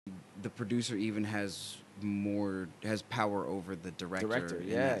the producer even has power over the director.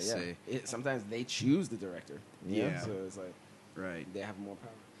 Yeah. Sometimes they choose the director. Yeah. So it's like right. they have more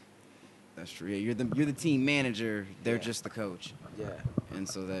power. That's true. Yeah, you're the team manager. They're just the coach. Yeah. And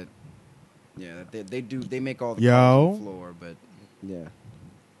so that they make all the Yo. calls on the floor, but yeah.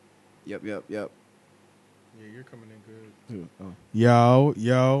 Yep. Yeah, you're coming in good. Oh.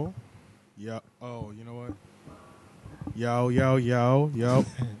 Yo. Oh, you know what? Yo.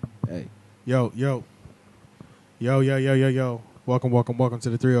 Hey. Yo. Welcome to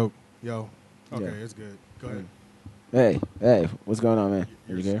the 3 Oak. Yo. Okay, Yeah. it's good. Go ahead. Hey, what's going on, man?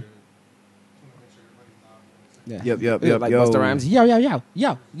 You're You here? good. Yeah. Yep. Like Busta Rhymes. Yo. Good.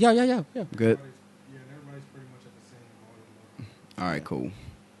 Yeah, and everybody's pretty much at the same volume. All right, cool.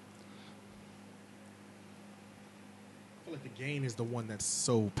 I feel like the gain is the one that's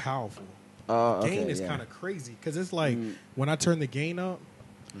so powerful. Oh, Gain okay, is yeah. kind of crazy because it's like when I turn the gain up,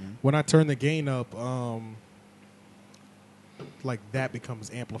 like that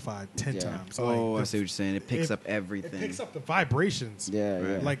becomes amplified 10 times. Oh, like I see what you're saying. It picks up everything. It picks up the vibrations. Yeah,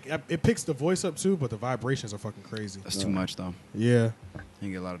 yeah. Like it picks the voice up too, but the vibrations are fucking crazy. That's too much, though. Yeah.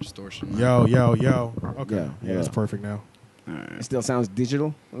 You get a lot of distortion. Yo. Okay. Yeah. It's perfect now. All right. It still sounds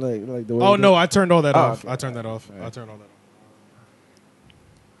digital, like the way. Oh no, I turned all that off. Okay. I turned that off. All right. I turned all that off.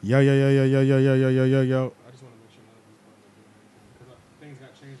 Yo. I just want to make sure none of these buttons are doing anything because things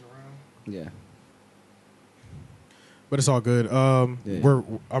got changed around. Yeah. But it's all good. Yeah.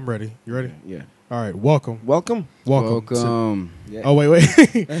 I'm ready. You ready? Yeah. All right. Welcome. Yeah. Oh wait.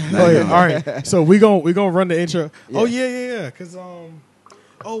 All right. So we gonna run the intro. Yeah. Oh yeah. Cause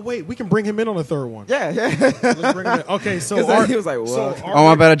oh wait, we can bring him in on the third one. Yeah. Let's bring him in. Okay. So he was like, "What?" Oh,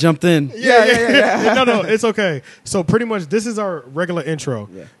 I bet I jumped in. Yeah. No, it's okay. So pretty much this is our regular intro.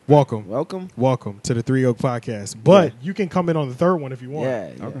 Yeah. Welcome to the 3 Oak Podcast. But you can come in on the third one if you want.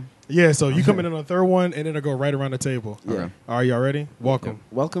 Yeah. Okay. Yeah, so you come in on the third one and then it'll go right around the table. Yeah. Okay. Are y'all ready? Welcome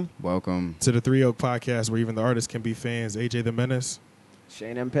Welcome. to the 3 Oak Podcast where even the artists can be fans. AJ the Menace.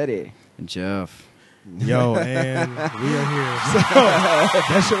 Shane M. Petty. And Jeff. Yo, and we are here. So,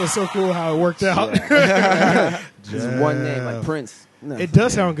 that shit was so cool how it worked out. Just one name, like Prince. No. It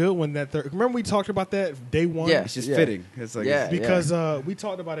does sound good when that third. Remember we talked about that day one? Yeah. It's just fitting. It's like Because we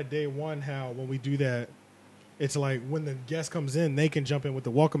talked about it day one how when we do that, it's like when the guest comes in, they can jump in with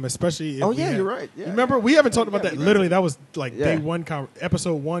the welcome, especially if you're right. Yeah. Remember, we haven't talked about that. Right. Literally, that was like Yeah. day one,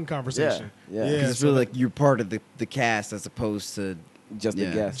 episode 1 conversation. Yeah. 'Cause it's so really like you're part of the cast as opposed to Just a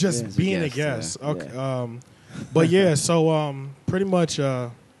guest. just Yeah. being a guest, guest. Okay. But yeah, so pretty much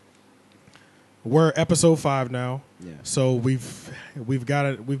we're episode 5 now. Yeah. So we've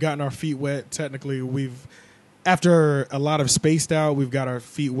gotten our feet wet. Technically, after a lot of spaced out, we've got our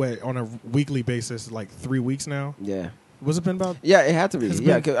feet wet on a weekly basis, like 3 weeks now. Yeah. Was it been about? Yeah, it had to be. It's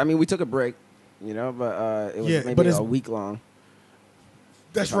Yeah, been- 'cause, I mean, we took a break, but it was maybe a week long.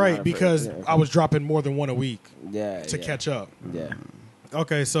 That's If I'm right, not because afraid, yeah. I was dropping more than one a week Yeah. to catch up. Yeah.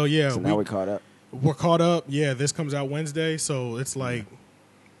 Okay, so yeah, So now we're caught up. we're caught up. Yeah, this comes out Wednesday, so it's like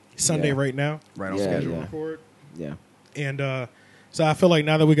Sunday Yeah. right now. right on Yeah, schedule. yeah. Record. Yeah. And so I feel like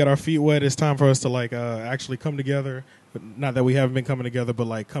now that we got our feet wet, it's time for us to like actually come together. But not that we haven't been coming together, but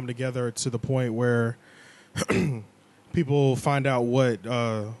like come together to the point where people find out what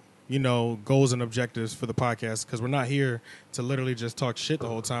goals and objectives for the podcast, because we're not here to literally just talk shit the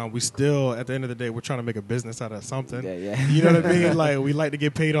whole time. We still, at the end of the day, we're trying to make a business out of something. Yeah. You know what I mean? Like we like to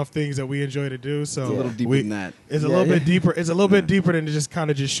get paid off things that we enjoy to do. So It's a little deeper than that. It's a Yeah, little yeah. bit deeper. It's a little bit deeper than just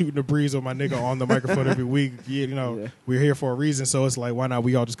kind of just shooting the breeze with my nigga on the microphone every week. Yeah. We're here for a reason. So it's like, why not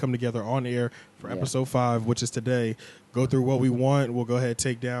we all just come together on air for Yeah. episode 5, which is today. Go through what we want. We'll go ahead and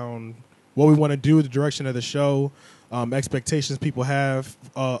take down what we want to do, the direction of the show, expectations people have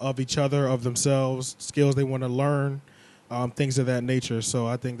of each other, of themselves, skills they want to learn, things of that nature. So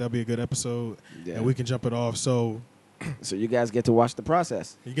I think that'll be a good episode, Yeah. and we can jump it off. So So you guys get to watch the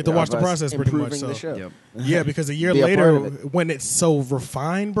process. you get to watch the of us process pretty much. improving So the show. Yep. yeah, because a year Be a part later, of it. when it's so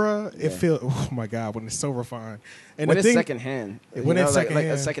refined, bruh, Yeah. it feels. Oh my god, when it's so refined, and When the it's thing, secondhand. When it's like a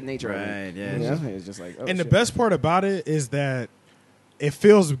secondhand. second nature. Right, yeah. You know? It's just like, oh, and the shit. best part about it is that it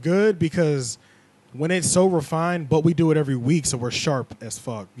feels good because when it's so refined, but we do it every week, so we're sharp as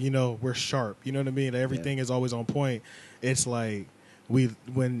fuck. We're sharp. You know what I mean? Everything is always on point. It's like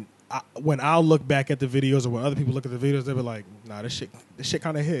when I'll look back at the videos, or when other people look at the videos, they'll be like, "Nah, this shit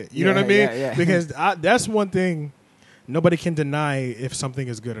kind of hit." You know what I mean? Yeah. Because that's one thing nobody can deny if something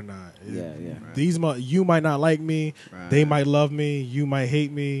is good or not. Yeah. You might not like me, Right. they might love me, you might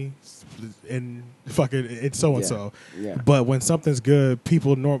hate me, and fucking it's so and so. Yeah. But when something's good,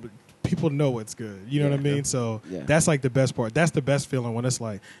 people people know it's good. You know what I mean? So Yeah. that's like the best part. That's the best feeling when it's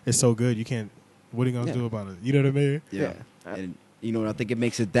like it's so good you can't. What are you gonna do about it? You know what I mean? Yeah. And you know, I think it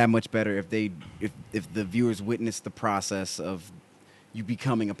makes it that much better if the viewers witness the process of you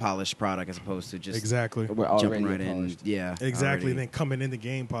becoming a polished product as opposed to just Exactly. We're jumping already right in. polished. Yeah. Exactly. already. Then coming in the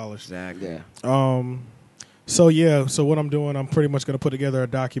game polished. Exactly. Yeah. So yeah. So what I'm doing, I'm pretty much gonna put together a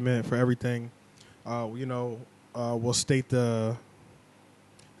document for everything. We'll state the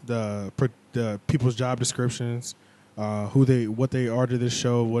people's job descriptions, what they are to this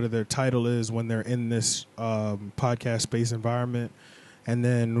show, what their title is when they're in this podcast space environment, and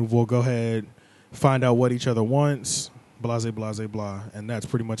then we'll go ahead find out what each other wants. Blase, blase, blah. And that's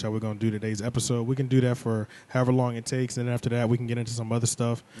pretty much how we're going to do today's episode. We can do that for however long it takes. And then after that, we can get into some other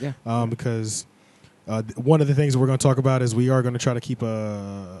stuff. Yeah. Because one of the things we're going to talk about is we are going to try to keep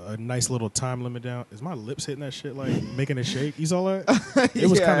a nice little time limit down. Is my lips hitting that shit, like making it shake? You saw that? It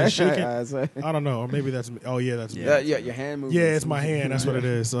was kind of shaking. I don't know. Or maybe that's me. Oh, yeah, that's me. Yeah, your hand movement. Yeah, it's my hand. That's what it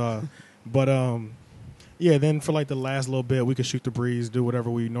is. Yeah, then for like the last little bit, we could shoot the breeze, do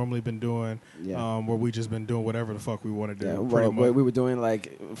whatever we normally been doing, where we just been doing whatever the fuck we want to do. Yeah, well, we were doing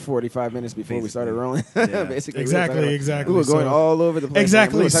like 45 minutes before we started rolling. Yeah. Basically, Exactly. We were going all over the place.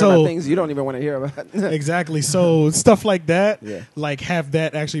 Exactly. We were talking about things you don't even want to hear about. Exactly. So stuff like that, Yeah. like have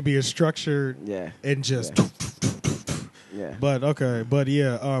that actually be a structured and just. Yeah. But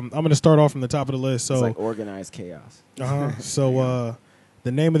yeah, I'm gonna start off from the top of the list. So it's like organized chaos. So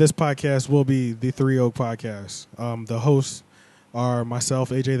the name of this podcast will be the Three Oak Podcast. The hosts are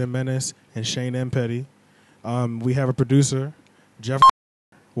myself, AJ the Menace, and Shane M. Petty. We have a producer, Jeff.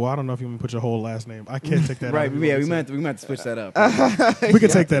 Well, I don't know if you want to put your whole last name. I can't take that out. Right, yeah, we might have to switch that up. We can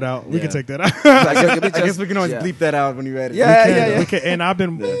take that out. We can take that out. I guess we can always bleep that out when you're ready. We can. And I've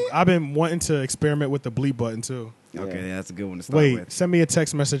been wanting to experiment with the bleep button too. Okay, yeah, that's a good one to start with. Send me a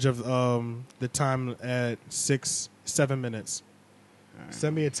text message of the time at 7 minutes. Right.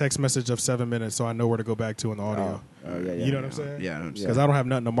 Send me a text message of 7 minutes so I know where to go back to in the audio. You know what I'm saying? Yeah. Because I don't have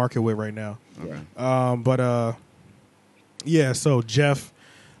nothing to market with right now. Okay. So Jeff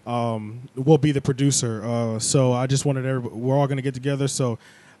will be the producer. So I just wanted we're all going to get together. So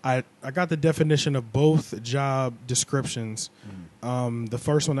I got the definition of both job descriptions. The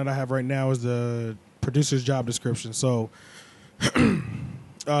first one that I have right now is the producer's job description. So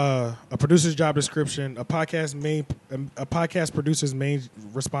a producer's job description, a podcast producer's main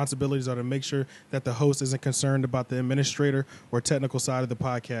responsibilities are to make sure that the host isn't concerned about the administrator or technical side of the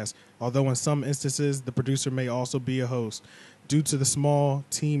podcast. Although in some instances, the producer may also be a host. Due to the small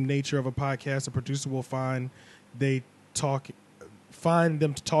team nature of a podcast, a producer will find them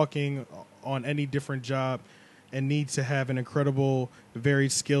talking on any different job and need to have an incredible,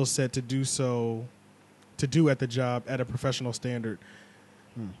 varied skill set to do at the job at a professional standard.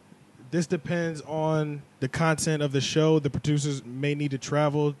 This depends on the content of the show. The producers may need to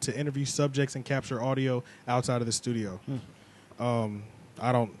travel to interview subjects and capture audio outside of the studio.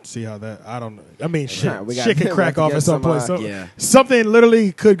 I don't see how that. I mean, shit could crack off at some point. Something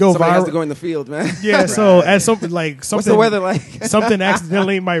literally could go Somebody viral. has to go in the field, man. Yeah. So at something what's the weather like? Something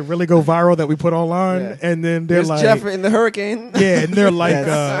accidentally might really go viral that we put online, and then they're like, Jeff in the hurricane. Yeah, and they're like,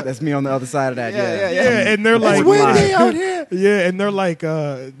 that's me on the other side of that. Yeah, and they're like, it's windy out here. Yeah, and they're like,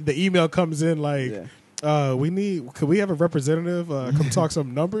 the email comes in like. Could we have a representative come talk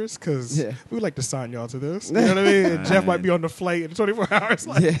some numbers? Because we'd like to sign y'all to this. You know what I mean? And Jeff might be on the flight in 24 hours.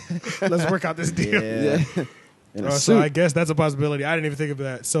 Like, let's work out this deal. So I guess that's a possibility. I didn't even think of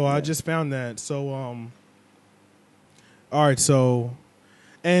that. So I just found that. So, all right. So,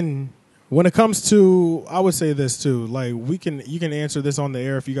 and when it comes to, I would say this too. Like you can answer this on the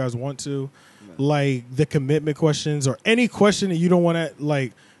air if you guys want to. Like the commitment questions or any question that you don't want to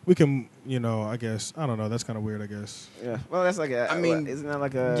like. We can, I guess. I don't know. That's kind of weird, I guess. Yeah. Well, that's like isn't that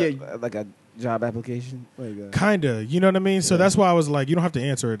like a job application? Kinda. You know what I mean? So that's why I was like, you don't have to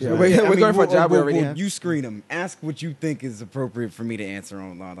answer it. Yeah. We're going for a job we already have. You screen them. Ask what you think is appropriate for me to answer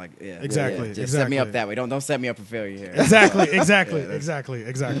on. Like, Exactly. Just set me up that way. Don't set me up for failure here. Exactly. Okay.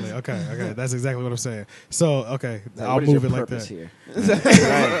 That's exactly what I'm saying. So, okay. I'll move it like that. Here?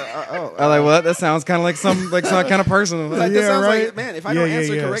 I'm like, well, that sounds kind of like some kind of personal. That sounds like, man, if I don't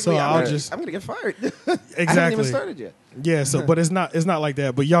answer correctly, so I'm going to get fired. Exactly. I haven't even started yet. Yeah, so but it's not like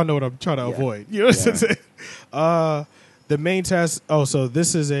that. But y'all know what I'm trying to avoid. You know what I'm saying? The main task. Oh, so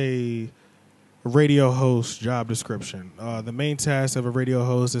this is a radio host job description. The main task of a radio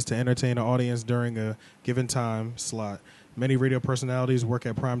host is to entertain an audience during a given time slot. Many radio personalities work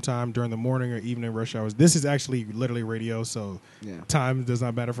at prime time during the morning or evening rush hours. This is actually literally radio, so time does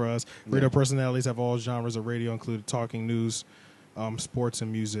not matter for us. Radio personalities have all genres of radio, including talking, news, sports, and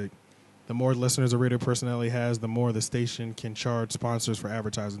music. The more listeners a radio personality has, the more the station can charge sponsors for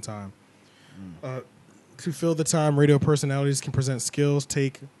advertising time. To fill the time, radio personalities can present skills,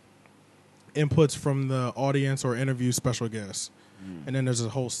 take inputs from the audience, or interview special guests. And then there's a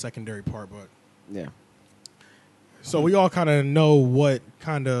whole secondary part, but yeah. So we all kind of know what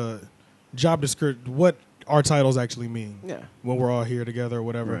kind of job description, what our titles actually mean. Yeah. When we're all here together or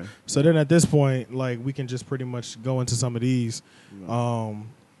whatever. Right. So then at this point, like, we can just pretty much go into some of these.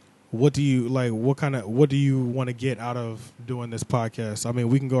 What do you like? What do you want to get out of doing this podcast? I mean,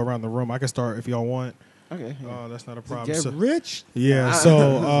 we can go around the room. I can start if y'all want. Okay. Yeah. That's not a problem. Get rich. Yeah.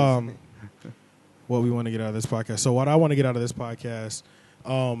 So, what we want to get out of this podcast. So, what I want to get out of this podcast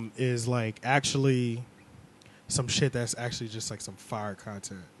is like actually some shit that's actually just like some fire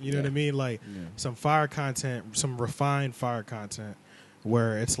content. You know what I mean? Like some fire content, some refined fire content,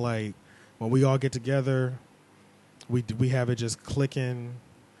 where it's like when we all get together, we have it just clicking.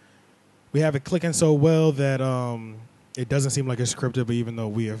 We have it clicking so well that it doesn't seem like it's scripted, but even though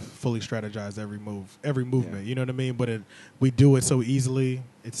we have fully strategized every movement, you know what I mean? But we do it so easily,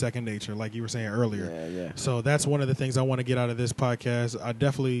 it's second nature, like you were saying earlier. Yeah. So that's one of the things I want to get out of this podcast. I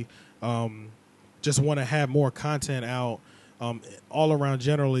definitely just want to have more content out all around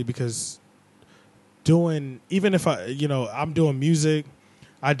generally, because even if I'm doing music,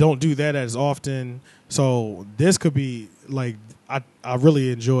 I don't do that as often. So this could be like, I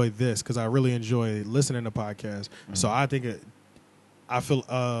really enjoy this because I really enjoy listening to podcasts. So I think I feel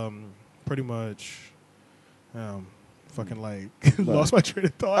pretty much fucking like lost my train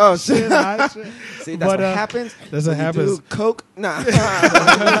of thought. Oh shit! See, that's what happens. That's what happens. Coke, nah.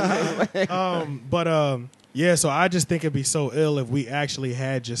 Yeah. So I just think it'd be so ill if we actually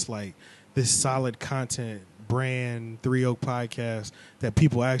had just like this solid content brand 3 Oak podcast that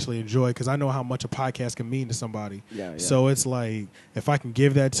people actually enjoy, because I know how much a podcast can mean to somebody. Yeah. So it's like if I can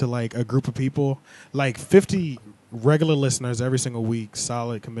give that to like a group of people, like 50 regular listeners every single week,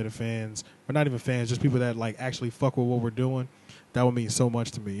 solid committed fans, or not even fans, just people that like actually fuck with what we're doing, that would mean so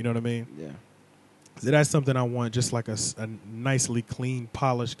much to me. You know what I mean? Yeah. So that's something I want, just like a nicely clean,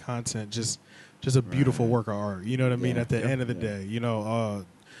 polished content, just a beautiful work of art. You know what I mean? At the end of the day,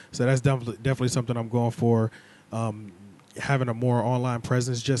 so that's definitely something I'm going for. Having a more online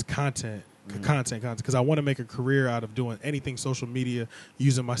presence, just content, because I want to make a career out of doing anything social media,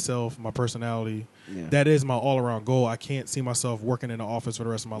 using myself, my personality. Yeah. That is my all-around goal. I can't see myself working in the office for the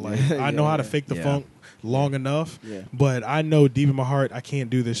rest of my life. I know how to fake the funk long enough, but I know deep in my heart I can't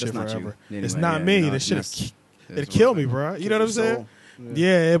do this shit forever. Anyway, it's not me. This shit, it'll kill me, bro. You know what I'm saying?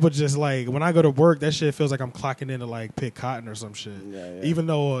 Yeah, it was just like when I go to work, that shit feels like I'm clocking in to like pick cotton or some shit. Even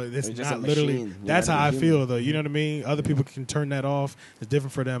though it's not literally. That's how I feel, though. You know what I mean? Other people can turn that off. It's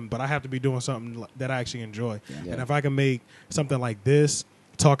different for them, but I have to be doing something that I actually enjoy. And if I can make something like this,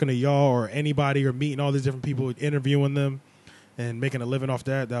 talking to y'all or anybody, or meeting all these different people, interviewing them, and making a living off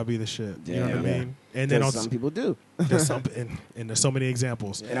that'll be the shit. You know what I mean? And then some people do. There's some, and there's so many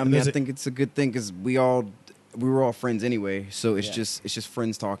examples. And I mean, I think it's a good thing because we were all friends anyway, so it's just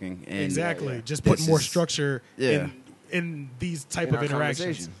friends talking. And exactly. Just put more structure in these type of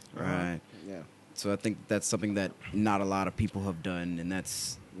interactions. Right. Yeah. So I think that's something that not a lot of people have done, and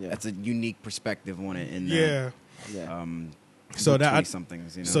that's a unique perspective on it. And so that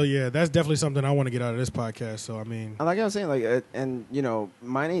somethings. So that's definitely something I want to get out of this podcast. So I mean, like I was saying, like, and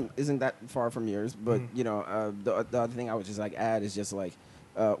mine isn't that far from yours, but the other thing I would just like add is just like.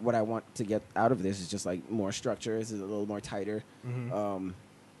 What I want to get out of this is just like more structure. It's a little more tighter, and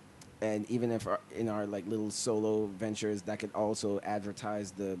even if in our like little solo ventures, that could also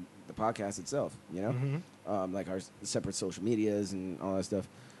advertise the podcast itself. Like our separate social medias and all that stuff,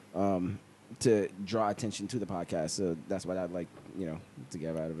 to draw attention to the podcast. So that's what I'd like to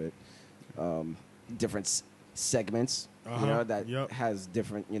get out of it. Different segments. That has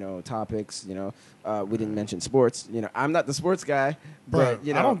different, topics. We didn't mention sports. I'm not the sports guy, but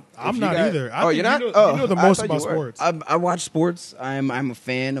I'm not either. You're not. You know the most about sports. I watch sports. I'm a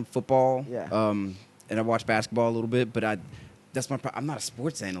fan of football. Yeah. And I watch basketball a little bit, but that's my problem. I'm not a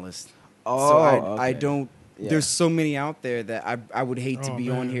sports analyst. Oh, I don't. Yeah. There's so many out there that I would hate to be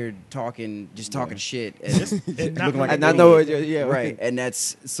on here talking shit and not know what right. And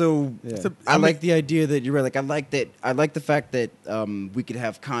that's so. Yeah. I like the idea that you're right. Like I like the fact that we could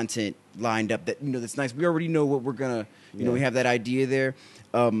have content lined up that that's nice. We already know what we're gonna we have that idea there.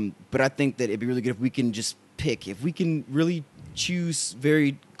 But I think that it'd be really good if we can just pick. If we can really choose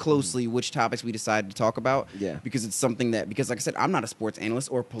very closely which topics we decide to talk about. Yeah. Because it's something that, because like I said, I'm not a sports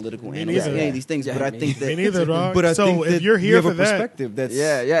analyst or political Me analyst, neither. any of these things. Yeah, but I think that Me neither, dog. But I So think if that you're here you have for a that- perspective that's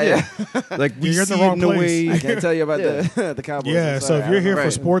Yeah. like we You're in see the wrong it in a place. way. I can't tell you about Yeah. the Cowboys. Yeah, I'm so sorry, if I you're don't here know. for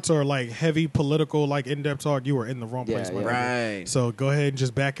Right. sports or like heavy political, like in-depth talk, you are in the wrong place, Yeah, my yeah. nigga. Right. So go ahead and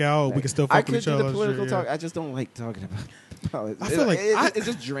just back out. We can still I fuck could with each do other. the political yeah. talk. I just don't like talking about politics. I feel like it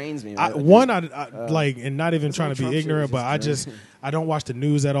just drains me. Right? Like, and not even this trying whole to be Trump shit ignorant, is but just I don't watch the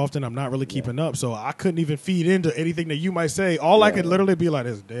news that often. I'm not really keeping up, so I couldn't even feed into anything that you might say. All I could literally be like,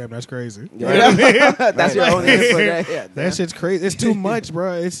 is, "Damn, that's crazy." You know what I mean? That's your only input. Yeah, That shit's crazy. It's too much,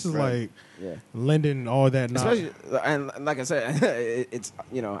 bro. It's just like yeah. lending all that knowledge. Especially, and like I said, it's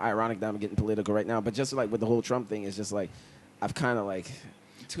ironic that I'm getting political right now. But just like with the whole Trump thing, it's just like I've kind of like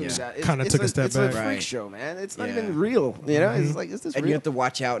tuned out. Kinda took a step it's back. It's a freak Right. show, man. It's not Yeah. even real. You know, it's like is this And real? you have to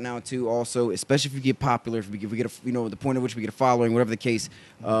watch out now too. Also, especially if you get popular, if we get the point at which we get a following, whatever the case,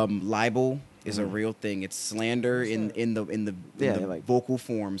 libel is a real thing. It's slander in the like- vocal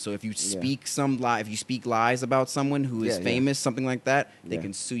form. So if you speak if you speak lies about someone who is famous, something like that, they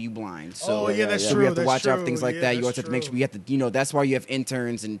can sue you blind. So Oh, yeah, that's so true. we have to That's watch out for true. things like Yeah, that. You that's also have to make sure true. we have to that's why you have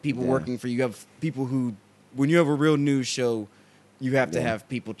interns and people Yeah. working for you. You have people who, when you have a real news show, you have to have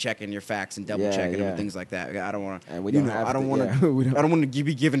people checking your facts and double checking them and things like that. I don't want to. And we don't have I don't to- want yeah, to. we don't- I don't want to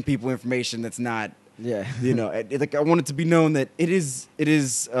be giving people information that's not. Yeah. Like I want it to be known that it is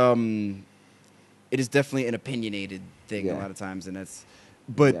definitely an opinionated thing a Yeah. lot of times, and that's.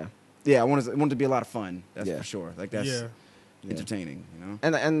 But I want it to be a lot of fun. That's Yeah. for sure. Like that's entertaining. You know.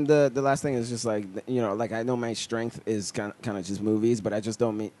 And the last thing is just like like I know my strength is kind of just movies, but I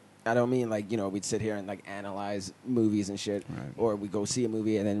don't mean like we'd sit here and like analyze movies and shit, Right. or we go see a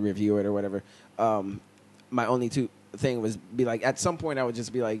movie and then review it or whatever. My only thing was be like at some point I would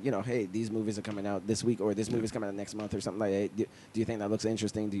just be like hey, these movies are coming out this week or this movie's coming out next month or something like hey, do you think that looks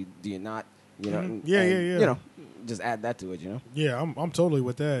interesting? Do you not? Yeah. Just add that to it. Yeah, I'm totally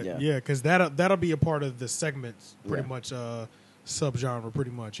with that. Yeah. Yeah, because that'll be a part of the segments, pretty Yeah. much subgenre,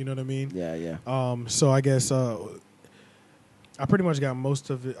 pretty much. You know what I mean? Yeah. So I guess I pretty much got most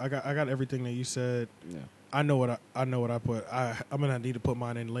of it. I got everything that you said. Yeah. I know what I put. I'm gonna need to put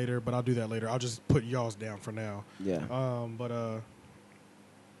mine in later, but I'll do that later. I'll just put y'all's down for now. Yeah. But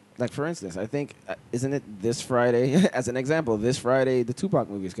Like, for instance, I think, isn't it this Friday? As an example, this Friday, the Tupac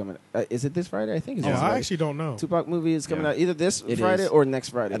movie is coming. Is it this Friday? I think it's this I Friday. actually don't know. Tupac movie is coming Yeah. out either this It Friday is. or next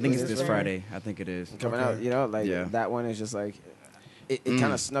Friday. I think it's Is it this Friday. I think it is. coming Okay. out. Yeah. That one is just like, it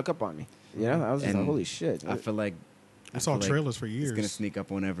kind of snuck up on me. I was just like, And holy shit. I feel like I saw feel like trailers for years. it's gonna sneak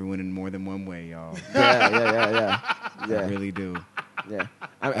up on everyone in more than one way, y'all. yeah. I really do. Yeah.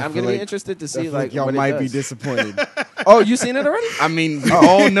 I'm feel gonna like- be interested to I see feel like y'all what it might be does. disappointed. Oh, you seen it already? I mean, we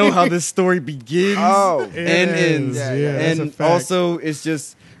all know how this story begins Oh. It and is. ends. Yeah, that's a And fact. also, it's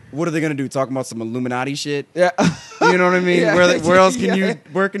just, what are they gonna do? Talking about some Illuminati shit? Yeah. You know what I mean? Yeah. Where else can Yeah.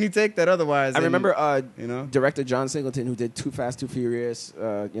 where can you take that otherwise? I And, remember you know, director John Singleton, who did Too Fast, Too Furious,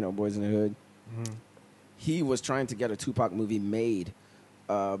 Boys in the Hood. Mhm. He was trying to get a Tupac movie made,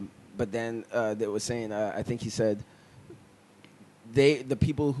 but then they were saying, I think he said, the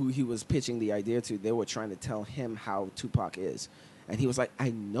people who he was pitching the idea to, they were trying to tell him how Tupac is. And he was like,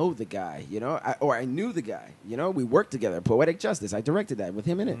 I know the guy, I knew the guy, we worked together. Poetic Justice, I directed that with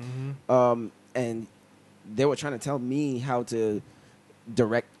him in it. Mhm. And they were trying to tell me how to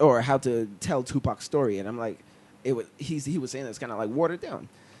direct or how to tell Tupac's story. And I'm like, he was saying it's kind of like watered down.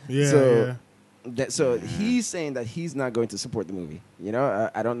 Yeah. So he's saying that he's not going to support the movie.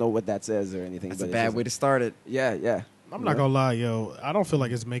 I don't know what that says or anything. that's but a it's bad just way to start it. Yeah. I'm not gonna lie, yo. I don't feel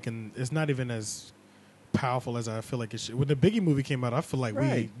like it's not even as powerful as I feel like it should. When the Biggie movie came out, I feel like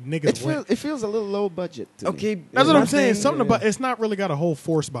Right. we niggas went. It feels a little low budget. To Okay, me. That's what I'm one saying. thing- Something about it's not really got a whole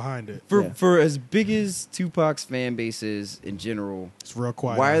force behind it. Yeah. For as big as Tupac's fan base is in general, It's real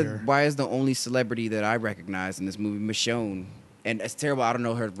quiet out here. why is the only celebrity that I recognize in this movie Michonne? And it's terrible. I don't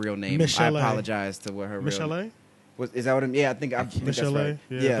know her real name. Michelle. I apologize to what her Michelle real. A? Is that what I'm? Yeah, I think that's Michelle A? right.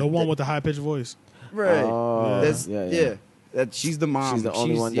 Yeah, the one with the high pitched voice. right. Oh, That's, yeah. That she's the mom. She's the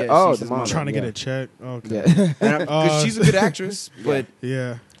only one that- yeah, oh, she's the his mom. mom. Trying to get Yeah. a check. Okay. Yeah. And 'cause she's a good actress, but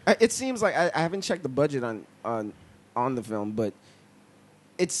Yeah. It seems like I haven't checked the budget on the film, but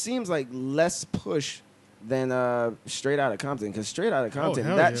it seems like less push than Straight Outta Compton, because Straight Outta Compton,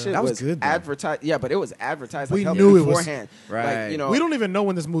 that shit that was good, advertised. Yeah, but it was advertised. We like knew it beforehand. was right. Like, you know, we don't even know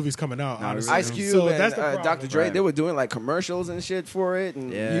when this movie's coming out. No, honestly, Ice Cube so and that's the problem. Dr. Dre, Right. they were doing like commercials and shit for it,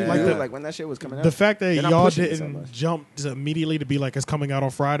 and Yeah. you Like knew the- like when that shit was coming out. The fact that They're not y'all pushing it so didn't much. jump immediately to be like it's coming out on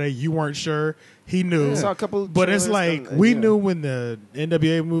Friday, you weren't sure. He knew. I saw a couple But it's trailers like from, we you know. knew when the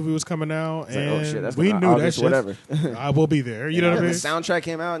NWA movie was coming out, It's like, and oh shit, that's we coming knew out that August, shit. whatever. I will be there. You know what I mean? The soundtrack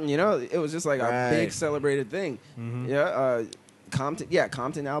came out, and you know, it was just like a Right. big celebrated thing. Mhm. Yeah,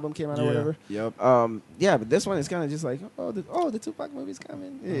 Compton album came out or Yeah. whatever. Yep. Yeah, but this one is kind of just like, the Tupac movie's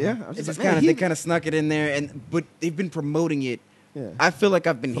coming. Yeah, I was It's just just like, man, kind of they kind of snuck it in there, but they've been promoting it. yeah. I feel like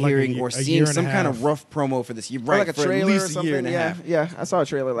I've been For like hearing or a seeing year and some a kind half. of rough promo for this year, Or right? like a for trailer at or least a something. year and a yeah, half. yeah. I saw a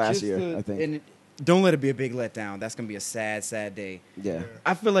trailer last Just year. to- I think. And don't let it be a big letdown. That's gonna be a sad, sad day. Yeah.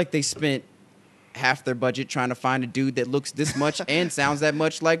 I feel like they spent half their budget trying to find a dude that looks this much and sounds that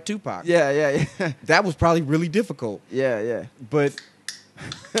much like Tupac. Yeah. That was probably really difficult. Yeah. But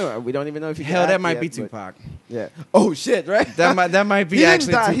We don't even know if he hell, can that act might yet, be but- Tupac. Yeah. Oh shit! Right. That might be He didn't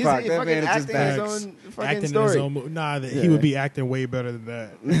actually die. Tupac. He's That fucking man is just acting back. his own fucking Acting story. in his own he Yeah. would be acting way better than that.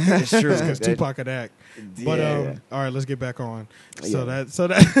 It's true. Because That- Tupac could act. But Yeah. all right, let's get back on. Yeah. So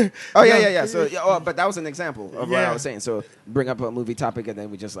that Oh yeah. So, but that was an example of what Yeah. I was saying. So bring up a movie topic and then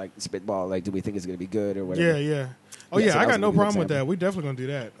we just like spitball. Like, do we think it's gonna be good or whatever? Yeah. Oh Yeah, yeah, so I that was got a no good problem with example. that. We definitely gonna do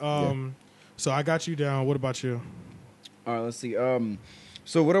that. So I got you down. What about you? All right, let's see.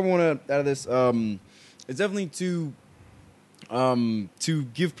 So what I want to out of this is definitely to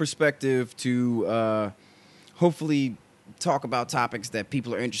give perspective, to hopefully talk about topics that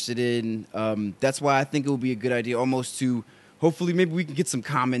people are interested in. That's why I think it would be a good idea almost to hopefully maybe we can get some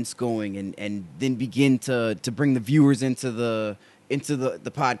comments going and then begin to bring the viewers into the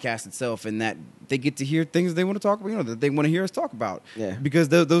podcast itself, and that they get to hear things they want to talk about, that they want to hear us talk about. Yeah. Because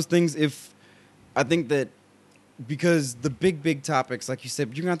those things, I think that because the big topics, like you said,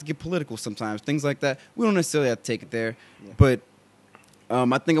 you're going to have to get political sometimes, things like that. We don't necessarily have to take it there. Yeah. But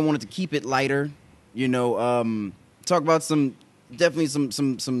I think I wanted to keep it lighter, talk about some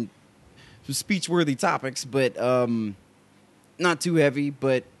speech-worthy topics, but not too heavy,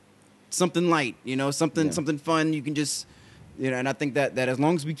 but something light, something fun. You can just, and I think that as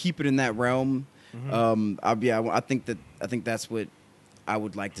long as we keep it in that realm, I think that's what I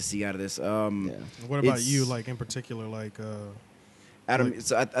would like to see out of this. What about It's- you, like in particular, like? Adam, like-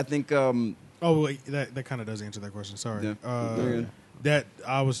 so I think Oh wait, that kind of does answer that question. Sorry. Yeah. That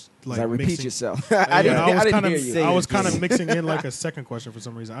I was like repeat mixing, yourself. I I didn't kind hear of you. I was kind of mixing in like a second question for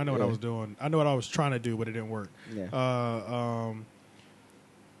some reason. I know what I Yeah. was doing. I know what I was trying to do, but it didn't work. Yeah.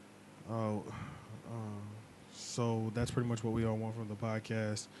 So that's pretty much what we all want from the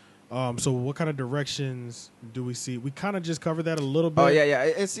podcast. So what kind of directions do we see? We kind of just covered that a little bit. Oh yeah.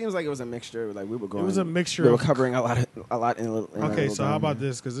 It seems like it was a mixture. Like we were going. It was a mixture. We were of covering a lot in a little. in a Okay, little so how time. about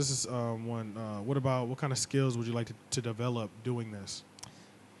this? Because this is one. What kind of skills would you like to develop doing this?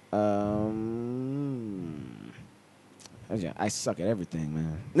 Yeah, I suck at everything,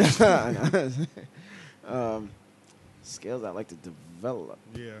 man. Skills I like to develop.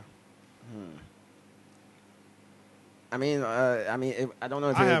 Yeah. I mean, I don't know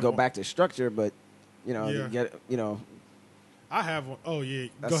if I it would have go one. back to structure, but Yeah. you get, I have one. Oh yeah.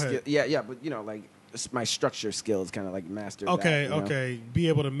 a Go ahead. skill- yeah, but like my structure skills kind of like mastered. Okay, that, okay. Be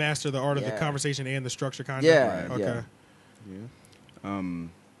able to master the art of the Yeah. conversation and the structure, kind Yeah, of. Okay. yeah.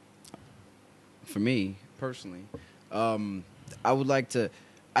 for me personally, I'd like to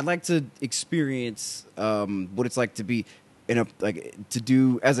experience what it's like to be to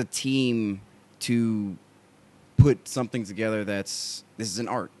do as a team, to put something together this is an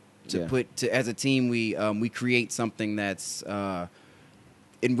art. As a team we create something that's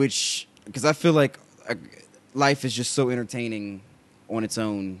in which, because I feel like life is just so entertaining on its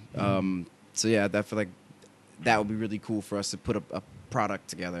own. So yeah, I feel like that would be really cool for us to put a product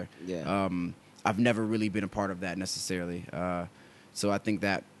together. Yeah. I've never really been a part of that necessarily. So I think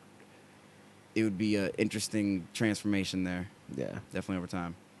that it would be an interesting transformation there. Yeah. Definitely over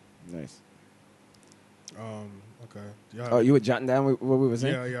time. Nice. Okay. Oh, you were jotting down what we were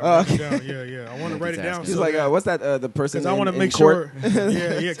saying? Yeah. Oh, Write it down. Yeah. I want to write it down. He's so like, that- what's that? The person. Because I want to in make court? sure.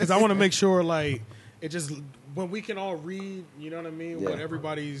 Yeah. Because I want to make sure, like, it just when we can all read, you know what I mean. Yeah. When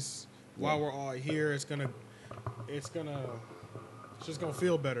everybody's while we're all here, it's just gonna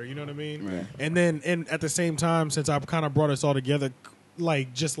feel better. You know what I mean. Right. And then, at the same time, since I've kind of brought us all together,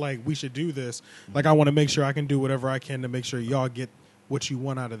 like just like we should do this. Like I want to make sure I can do whatever I can to make sure y'all get what you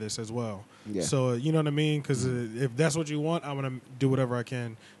want out of this as well. Yeah. So you know what I mean? Because if that's what you want, I'm gonna do whatever I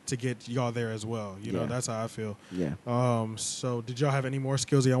can to get y'all there as well. You know, Yeah. that's how I feel. Yeah. So did y'all have any more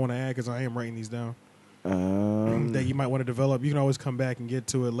skills y'all want to add? Because I am writing these down. that you might want to develop? You can always come back and get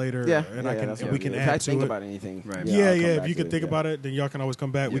to it later. Yeah, and we can add if I to think it. about anything. Right. Yeah, I'll come if back you to can think about it, then y'all can always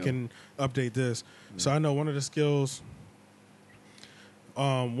come back. We Yeah. can update this. So I know one of the skills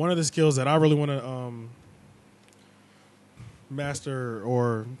that I really want to master,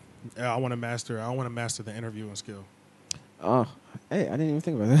 or I want to master the interviewing skill. Oh, hey, I didn't even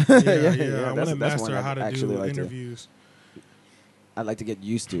think about that. Yeah. I want to that's one master I'd how to actually do like interviews. I'd like to get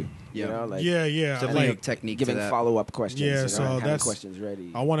used to. Yeah. You know, like Definitely like a technique giving to that. follow-up questions. Yeah, you know, so and having that's- questions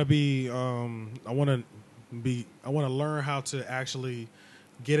ready. I want to be. I want to learn how to actually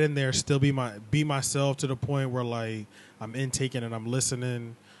get in there, still be myself to the point where like I'm intaking and I'm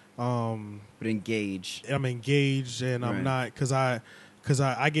listening. But engage. I'm engaged and I'm Right. not because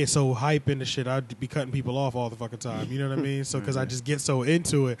I get so hype into shit. I'd be cutting people off all the fucking time. You know what I mean? So because I just get so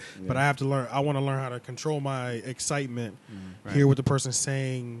into it, but I have to learn. I want to learn how to control my excitement, hear what the person's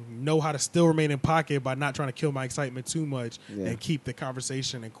saying, know how to still remain in pocket by not trying to kill my excitement too much, and keep the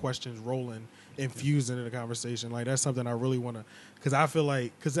conversation and questions rolling, infused into the conversation. Like that's something I really want to, because I feel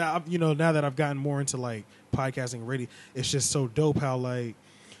like now that I've gotten more into like podcasting, radio, it's just so dope how like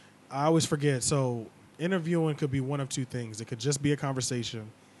I always forget. So interviewing could be one of two things. It could just be a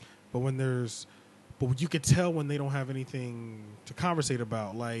conversation, but you could tell when they don't have anything to conversate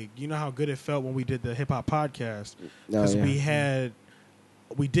about. Like, you know how good it felt when we did the hip hop podcast because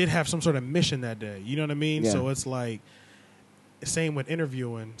we did have some sort of mission that day. You know what I mean? Yeah. So it's like same with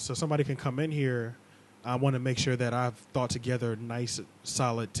interviewing. So somebody can come in here. I want to make sure that I've thought together nice,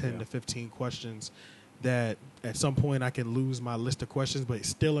 solid 10 to 15 questions that at some point I can lose my list of questions, but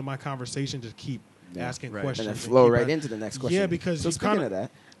still in my conversation just keep asking questions and then flow keep right into the next question. Yeah, because so you speaking of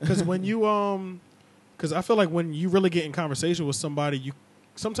that, because when you because I feel like when you really get in conversation with somebody,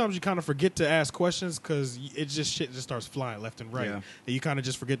 sometimes you kind of forget to ask questions because shit just starts flying left and right, and you kind of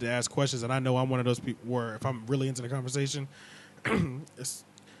just forget to ask questions. And I know I'm one of those people where if I'm really into the conversation,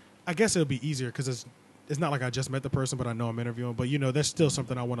 I guess it'll be easier because it's not like I just met the person, but I know I'm interviewing. But that's still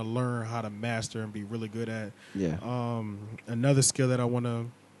something I want to learn how to master and be really good at. Yeah. Another skill that I want to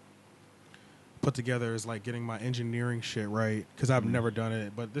put together is like getting my engineering shit right because I've never done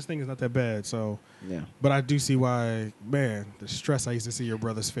it, but this thing is not that bad. So but I do see why, man, the stress I used to see your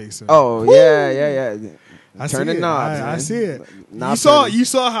brother's face. Oh yeah. I Turning see it. knobs. I see it. Knob You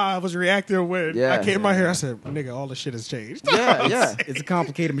saw how I was reacting when Yeah. I came out here. I said, "Nigga, all the shit has changed." Yeah. It's a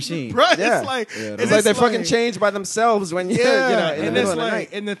complicated machine. Right? Yeah. It's like It's like they fucking change by themselves when in the and middle it's of the like, night.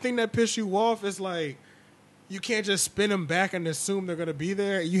 and the thing that pisses you off is like, you can't just spin them back and assume they're gonna be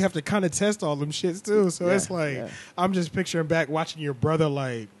there. You have to kind of test all them shits too. So it's like I'm just picturing back watching your brother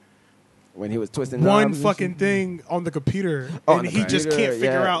like When he was twisting one knobs. fucking thing on the computer, Oh, and on the he just computer, can't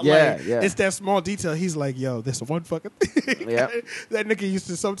figure out yeah, like yeah. it's that small detail. He's like, "Yo, this one fucking thing." Yeah. That nigga used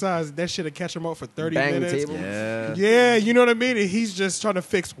to sometimes that shit'd catch him up for 30 Bang the minutes. table. Yeah, you know what I mean? And he's just trying to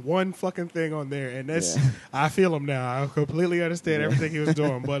fix one fucking thing on there. And that's, I feel him now. I completely understand everything he was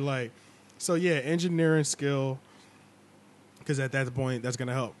doing. But like, so yeah, engineering skill, because at that point, that's going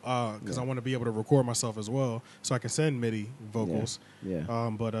to help. Because I want to be able to record myself as well so I can send MIDI vocals. Yeah.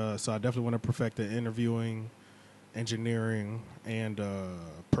 So I definitely want to perfect the interviewing, engineering, and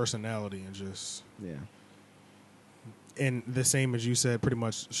personality and just. Yeah. And the same as you said, pretty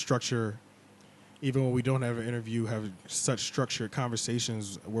much structure. Even when we don't have an interview, have such structured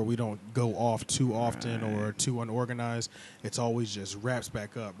conversations where we don't go off too often or too unorganized. It's always just wraps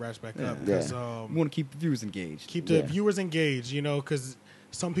back up. Because We want to keep the viewers engaged. keep the viewers engaged, because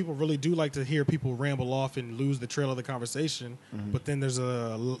some people really do like to hear people ramble off and lose the trail of the conversation. But then there's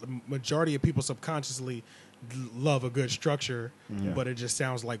a majority of people subconsciously love a good structure, but it just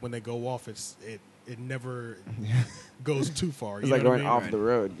sounds like when they go off, it never goes too far. It's You like know going what I mean? off the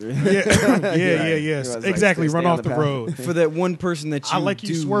road. Yes, It was exactly. like, Run stay on off the the path. road. For that one person that you I like you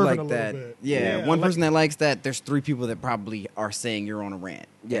do swerving like a little that, bit. yeah, Yeah, one I like- person that likes that. There's three people that probably are saying you're on a rant.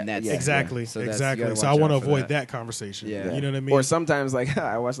 Yeah, and that's yeah. Exactly, So that's- you exactly. gotta So I watch want to out for avoid that conversation. Yeah. You know what I mean? Or sometimes, like,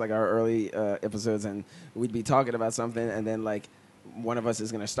 I watched like our early episodes, and we'd be talking about something, and then like one of us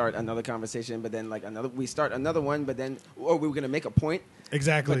is gonna start another conversation, but then like we start another one, but then or we were gonna make a point,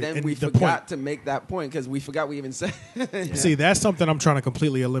 exactly. but then And we the forgot point. to make that point because we forgot we even said. See, that's something I'm trying to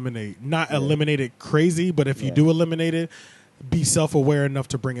completely eliminate. Not eliminate it crazy, but if you do eliminate it, be self-aware enough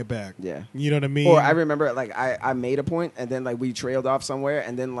to bring it back. Yeah. You know what I mean? Or I remember, like, I made a point, and then, like, we trailed off somewhere,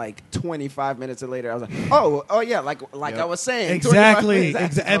 and then, like, 25 minutes later, I was like, oh, yeah, like I was saying. Exactly. 25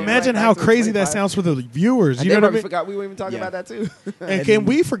 minutes. Imagine Like, how back to crazy that 25. sounds for the viewers. And You know then what I we mean? forgot we were even talking Yeah. about that, too. And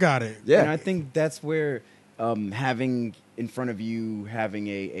we forgot it. Yeah. And I think that's where having in front of you having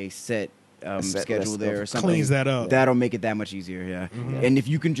a set schedule there or something. Cleans that up. That'll make it that much easier, yeah. Mm-hmm. And if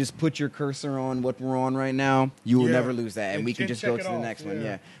you can just put your cursor on what we're on right now, you will never lose that. And we can just go to the next one,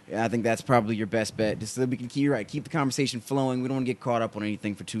 yeah. I think that's probably your best bet, just so that we can keep the conversation flowing. We don't want to get caught up on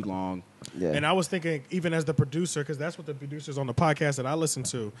anything for too long. Yeah. And I was thinking, even as the producer, because that's what the producers on the podcast that I listen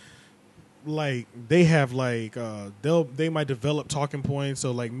to, like they have like they might develop talking points.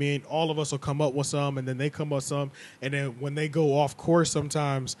 So like me and all of us will come up with some, and then they come up with some, and then when they go off course,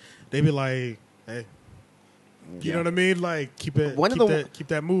 sometimes they be like, "Hey, you know what I mean? Like keep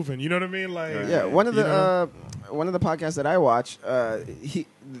that moving. You know what I mean? Like one of the podcasts that I watch,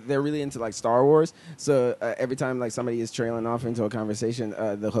 they're really into like Star Wars. So every time like somebody is trailing off into a conversation,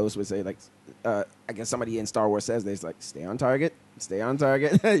 the host would say like, I guess somebody in Star Wars says, "They're like, stay on target." You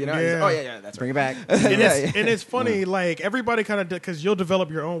know? Yeah. Oh yeah, that's Bring it back. And it's funny, like everybody kind of because you'll develop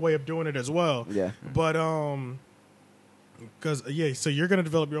your own way of doing it as well. Yeah. But because so you're gonna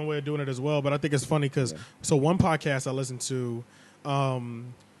develop your own way of doing it as well. But I think it's funny because so one podcast I listened to, I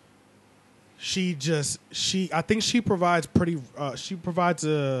think she provides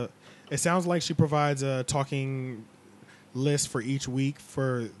it sounds like she provides a talking list for each week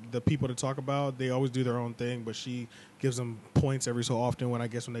for the people to talk about. They always do their own thing, but she gives them points every so often when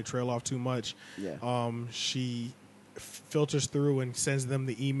they trail off too much. Yeah. She filters through and sends them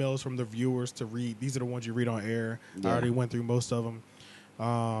the emails from the viewers to read. These are the ones you read on air. I already went through most of them.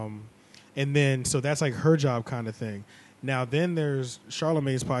 And then, so that's like her job kind of thing. Now, then there's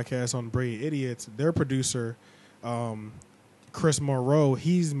Charlamagne's podcast on Brilliant Idiots. Their producer, Chris Monroe,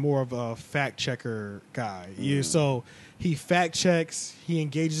 he's more of a fact checker guy. So he fact checks, he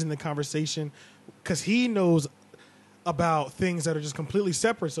engages in the conversation because he knows about things that are just completely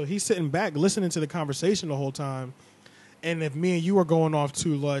separate. So he's sitting back listening to the conversation the whole time. And if me and you are going off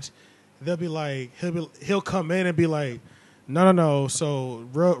too much, they'll be like, he'll come in and be like, no. So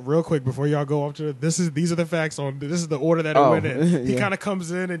real quick before y'all go off to these are the facts on this is the order that it went in. He kind of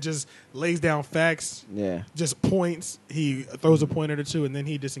comes in and just lays down facts. Yeah. Just points. He throws a pointer or two and then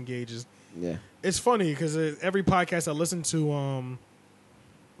he disengages. Yeah. It's funny because every podcast I listen to,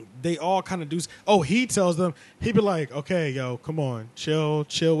 they all kind of do. Oh, he tells them, he'd be like, okay, yo, come on, chill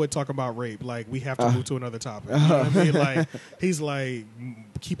with talking about rape. Like, we have to move to another topic. You know what I mean? Like, he's like,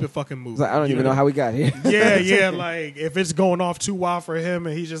 keep it fucking moving. Like, I don't even know how we got here. Yeah. Like, if it's going off too wild for him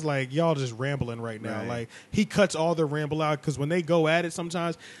and he's just like, y'all just rambling right now. Right. Like, he cuts all the ramble out because when they go at it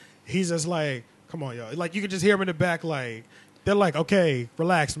sometimes, he's just like, come on, y'all. Like, you can just hear him in the back, like, they're like, okay,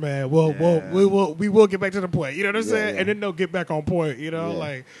 relax, man. We will get back to the point. You know what I'm saying? Yeah. And then they'll get back on point. You know,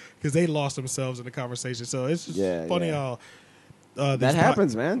 like because they lost themselves in the conversation. So it's just funny how that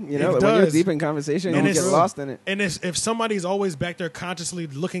happens, man. You know, It when you're does. deep in conversation, And you get lost in it. And if somebody's always back there consciously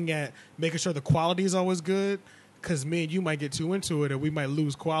looking at making sure the quality is always good, because me and you might get too into it and we might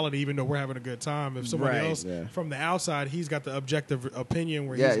lose quality even though we're having a good time. If somebody else from the outside, he's got the objective opinion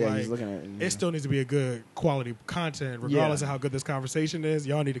where he's looking at it. It still needs to be a good quality content regardless of how good this conversation is.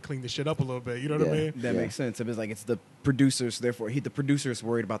 Y'all need to clean this shit up a little bit. You know what I mean? That makes sense. It's like it's the producers, therefore the producer is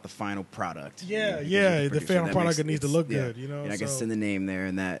worried about the final product. The final product needs to look good. You know, and I guess it's in the name there,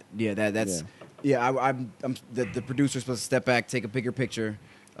 and that's I'm the producer's supposed to step back, take a bigger picture.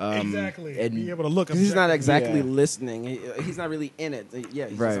 Exactly. And be able to look. He's not exactly listening. He's not really in it. He's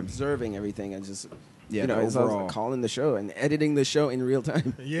just observing everything and just it's also calling the show and editing the show in real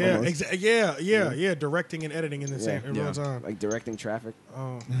time. Directing and editing in the in real time, like directing traffic.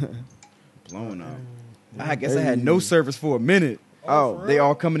 Blowing up. I guess I had no service for a minute. They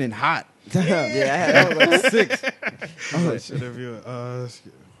all coming in hot. I had like 6.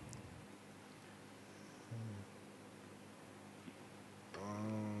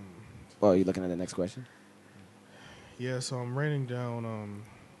 Well, are you looking at the next question? Yeah, so I'm writing down.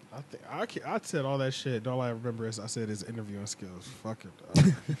 I said all that shit. All I remember is I said his interviewing skills. Fuck it.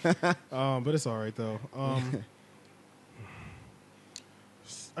 But it's all right though.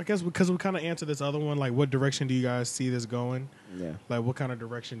 I guess because we kind of answered this other one, like, what direction do you guys see this going? Yeah. Like, what kind of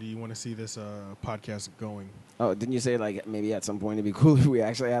direction do you want to see this podcast going? Oh, didn't you say, like, maybe at some point it'd be cool if we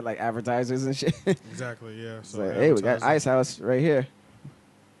actually had, like, advertisers and shit? Exactly, yeah. So, like, hey, we got Ice House right here.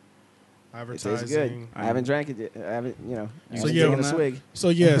 Advertising. It tastes good. I haven't drank it yet. I haven't, taken a swig.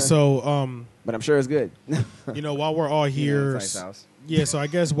 But I'm sure it's good. While we're all here. Ice House. Yeah, so I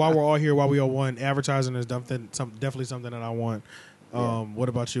guess while we're all here, while we all want, advertising is definitely something that I want. What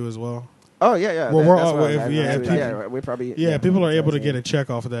about you as well? Oh yeah. Well, we're all we probably people are able to get a check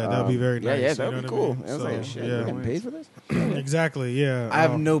off of that. That'd be very nice. Yeah, that'd be cool. I mean? Like, shit, we're getting paid for this. Exactly. Yeah. I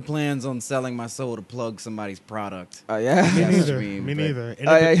have no plans on selling my soul to plug somebody's product. Oh yeah. Me neither.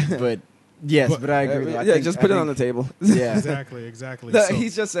 But Yes, but I agree. Yeah, just put it on the table. Yeah, exactly. No, So- he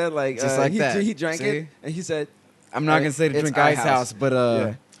just said like, Just like that. he drank See? it and he said, I'm not gonna say to It's drink Ice Ice House, but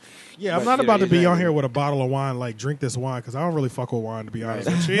yeah. Yeah, I'm But, not you know, about to you be drank on it. here with a bottle of wine, like drink this wine, because I don't really fuck with wine, to be honest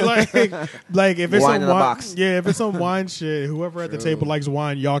Right. with you. Like if it's Wine some in a wine, box. yeah, if it's some wine shit, whoever at the True. table likes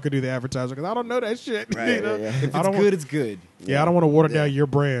wine, y'all could do the advertising, because I don't know that shit. Right, you know? yeah. if I it's don't good, it's good. Yeah, I don't want to water Yeah. down your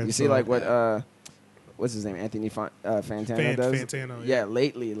brand. You see, so- like what what's his name, Anthony Fantano does. Fantano, Yeah,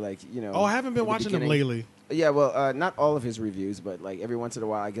 lately, like Oh, I haven't been in the watching them beginning- lately. Yeah, well, not all of his reviews, but like every once in a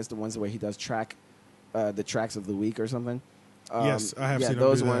while, I guess the ones where he does the tracks of the week or something. Yes, I have yeah, seen him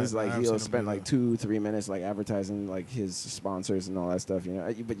those do that. ones. I Like have seen he'll him spend do like that. 2-3 minutes like advertising like his sponsors and all that stuff. You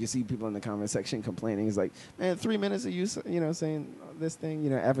know, but you see people in the comment section complaining. He's like, man, 3 minutes of you, saying this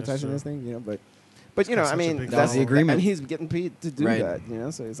thing, advertising true. this thing, But got I such a mean, big That's the following. agreement. and he's getting paid to do Right.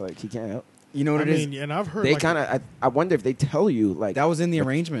 that. So it's like he can't help. You know what I it is? mean, and I've heard They like, kind of. I wonder if they tell you like That was in the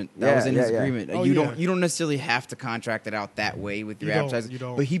arrangement. That was in his yeah. agreement. Oh, you yeah. don't necessarily have to contract it out that way with your You don't, advertising. you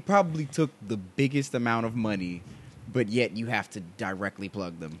don't. But he probably took the biggest amount of money, but yet you have to directly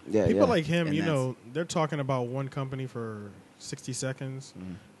plug them. yeah, people yeah. like him, And they're talking about one company for 60 seconds,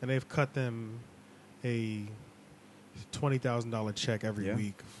 Mhm. and they've cut them a $20,000 check every Yeah.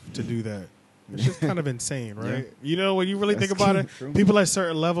 week to do that. It's just kind of insane, right? Yeah. When you really think That's about it, true. people at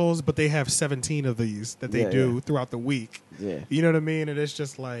certain levels, but they have 17 of these that they Yeah, do yeah. throughout the week. Yeah. You know what I mean? And it's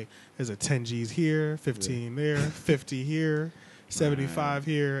just like, there's a 10 G's here, 15 there, 50 here, 75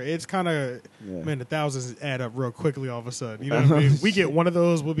 here. It's kind of, Yeah. man, the thousands add up real quickly all of a sudden. You know what I mean? We get one of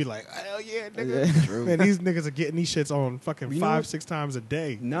those, we'll be like, hell yeah, nigga. Yeah. True. Man, these niggas are getting these shits on fucking You know 5-6 times a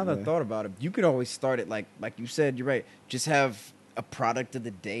day. Now that I Yeah. thought about it, you could always start it like you said. You're right. Just have a product of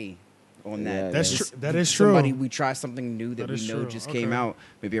the day on that. Yeah, That's Just true. That is true. Somebody we try something new that That we is know true. just Okay. came out.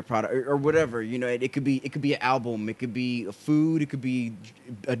 Maybe a product or whatever. It could be an album. It could be a food. It could be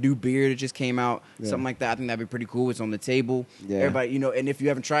a new beer that just came out. Yeah. Something like that. I think that'd be pretty cool. It's on the table. Yeah. Everybody, and if you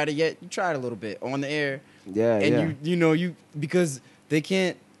haven't tried it yet, you try it a little bit on the air. Yeah, And yeah. you because they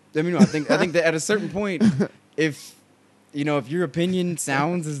can't. I mean, I think that at a certain point, if your opinion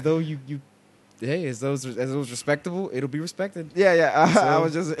sounds as though you as those respectable, it'll be respected. Yeah, yeah. I So-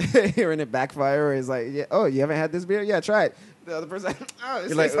 was just hearing it backfire. Where it's like, yeah, oh, you haven't had this beer? Yeah, try it. The other person, oh, it's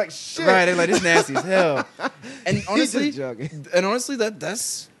You're like shit. Right? They're like, it's nasty as hell. And He's honestly, just joking.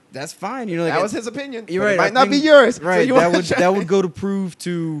 that's fine. Like, That was his opinion. You're but right. It might I not be think- yours. so Right. you that wanna would try that it. would go to prove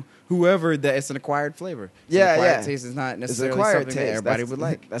to whoever that it's an acquired flavor. It's Yeah, an acquired yeah. taste is not It's necessarily acquired something taste. that everybody That's- would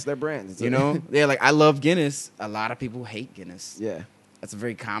like. That's their brand. It's Yeah, like I love Guinness. A lot of people hate Guinness. Yeah. That's a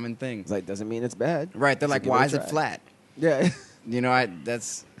very common thing. It's like doesn't mean it's bad. Right? They're So like, give why a is it try. flat? Yeah.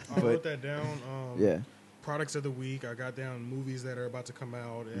 That's. I wrote But that down. Yeah. Products of the week. I got down movies that are about to come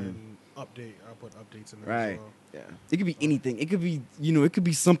out and update. I'll put updates in there Right. as well. Yeah. it could be anything. It could be it could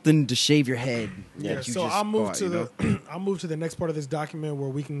be something to shave your head. Yeah, that you so just I'll move bought, to the I'll move to the next part of this document where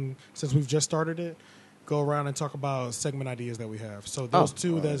we can, since we've just started it, go around and talk about segment ideas that we have. So those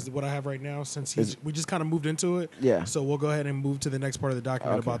two, that's what I have right now. Since we just kind of moved into it, Yeah. So we'll go ahead and move to the next part of the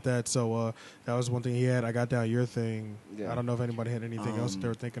document Okay. about that. So that was one thing he had. I got down your thing. Yeah. I don't know if anybody had anything else that they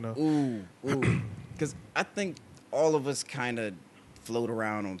were thinking of. Ooh. Because I think all of us kind of float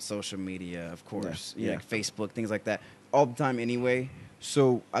around on social media, of course. Yeah. Like Facebook, things like that, all the time anyway.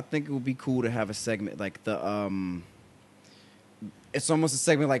 So I think it would be cool to have a segment like it's almost a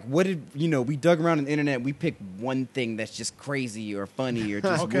segment like what did we dug around on the internet, we picked one thing that's just crazy or funny or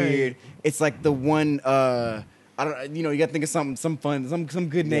just Okay. weird. It's like the one I don't you gotta think of some fun some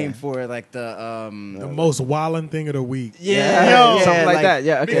good name Yeah. for it, like the The most wilding thing of the week. yeah, Yo. Something like that.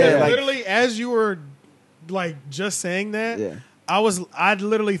 Yeah. Okay. Because Yeah. like- literally, as you were like just saying that, Yeah. I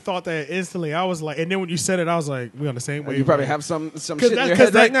literally thought that instantly. I was like, and then when you said it, I was like, we on the same wave. You probably have some shit in your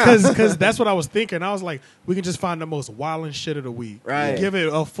head right now. Because that's what I was thinking. I was like, we can just find the most wilding shit of the week. Right. Give it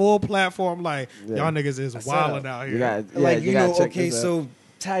a full platform. Like, Yeah. y'all niggas is wilding out here. You got like you gotta check okay, this out. so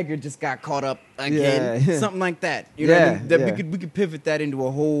Tiger just got caught up again, Yeah. something like that. You know what I Yeah, mean? That yeah. we could pivot that into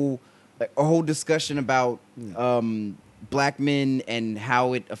a whole discussion about black men and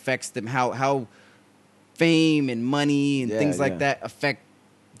how it affects them, how fame and money and Yeah, things like yeah. that affect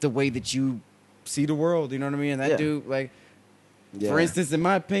the way that you see the world. You know what I mean? And that Yeah. dude, like, Yeah. for instance, in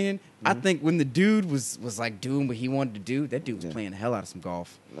my opinion, I think when the dude was like doing what he wanted to do, that dude was Yeah. playing the hell out of some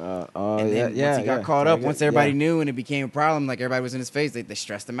golf. Oh And yeah, then yeah. once he got yeah. caught up, Tiger, once everybody yeah. knew and it became a problem, like everybody was in his face, they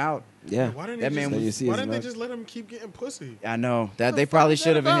stressed him out. Yeah. Why didn't, That they, man just, was- You see why his didn't they mouth. just let him keep getting pussy? I know that The they fuck probably is that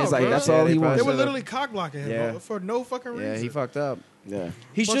should have in about, his bro? face. That's all he probably wanted. They were should've. literally cock blocking him Yeah. bro, for no fucking reason. Yeah, he fucked up. Yeah.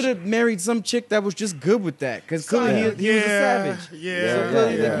 He should have married some chick that was just good with that. Because clearly he was a savage. Yeah, So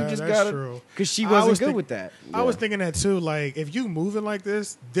clearly yeah, you just that's gotta, true. because she wasn't good with that. I was thinking that too. Like, if you moving like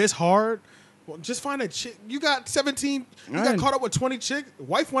this hard, well, just find a chick. You got 17. You got caught up with 20 chicks.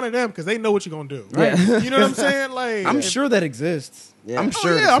 Wife one of them because they know what you're gonna do. Right. You know what I'm saying? Like, I'm sure that exists. Yeah. I'm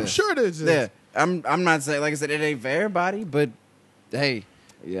sure. yeah, I'm sure it exists. Yeah. I'm not saying, like I said, it ain't for everybody, but hey,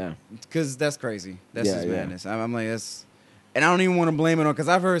 Yeah. because that's crazy. That's Yeah, just yeah. madness. I'm like, that's, and I don't even want to blame it on, because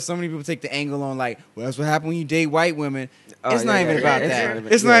I've heard so many people take the angle on, like, well, that's what happened when you date white women. It's not even about that.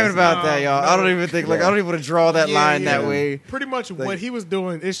 It's not even about that, y'all. I don't even think, like, I don't even want to draw that line that way. Pretty much what he was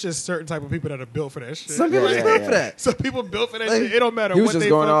doing, it's just certain type of people that are built for that shit. Some people are built for that. Some people built for that shit. It don't matter He was what just they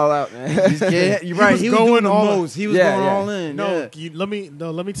going fuck. all out, man. Yeah, you're right. He was doing the most. He was going all in. No, Yeah. let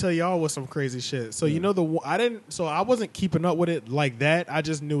me tell y'all what some crazy shit. So you know I wasn't keeping up with it like that. I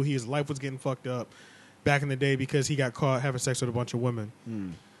just knew his life was getting fucked up back in the day because he got caught having sex with a bunch of women.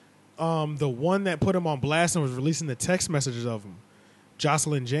 The one that put him on blast and was releasing the text messages of him,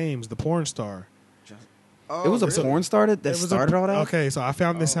 Jocelyn James, the porn star. It was a porn star that started all that? Okay, so I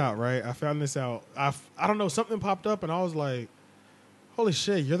found this out, right? I found this out. I don't know, something popped up and I was like, holy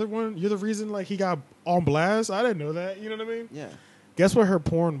shit, you're the reason like he got on blast? I didn't know that. You know what I mean? Yeah. Guess what her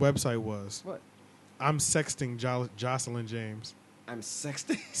porn website was? What? I'm sexting Jocelyn James. I'm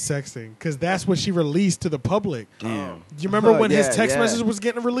sexting. Sexting, because that's what she released to the public. Damn. You remember when his Yeah, text yeah. message was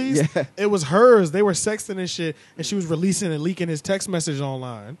getting released? Yeah. It was hers. They were sexting and shit, and she was releasing and leaking his text message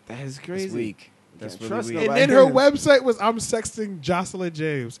online. That is That's crazy. weak. That's Can't really trust weak. nobody. And then her website was I'm sexting Jocelyn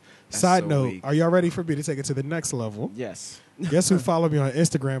James. That's Side so note, weak. are y'all ready for me to take it to the next level? Yes. Guess who followed me on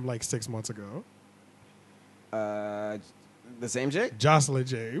Instagram like 6 months ago? The same chick? Jocelyn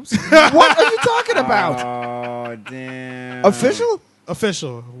James. What are you talking about? Oh, damn. Official?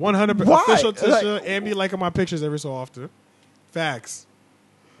 Official. 100% Why? official Tisha. Like- and me liking my pictures every so often. Facts.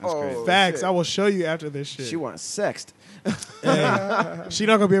 That's crazy. Facts. shit. I will show you after this shit. She wants sexed. Hey, she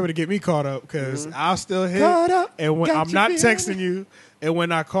not gonna be able to get me caught up because I'll still hit. Caught up, and when got I'm you not feeling texting you, and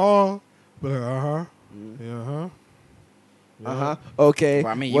when I call, be like, Okay.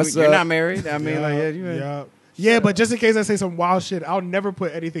 Well, I mean, What's you're up? not married. I mean, like, yeah, you ain't. Yeah, but just in case I say some wild shit, I'll never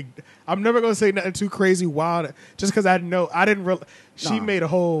put anything. I'm never gonna say nothing too crazy wild, just because I know I didn't. She made a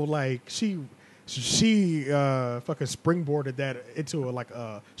whole like she fucking springboarded that into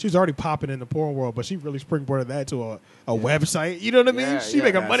she was already popping in the porn world, but she really springboarded that to a website. You know what I mean? Yeah, she yeah,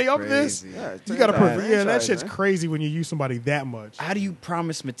 making that's money off this. crazy. Yeah, You gotta franchise, that franchise, shit's man. crazy when you use somebody that much. How do you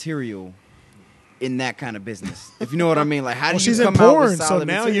promise material in that kind of business? If you know what I mean, like how do Well, you she's in come out porn, with so solid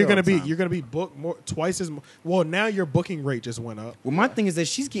now material all the time? you're gonna be booked twice as. Well, now your booking rate just went up. Well, my thing is that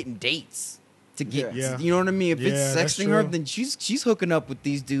she's getting dates to get. Yeah. You know what I mean? If Yeah, it's that's sexting her, true. then she's hooking up with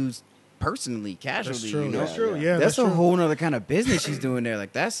these dudes personally, casually. That's true. You know? That's true. Yeah, Yeah, that's a true. whole nother kind of business she's doing there.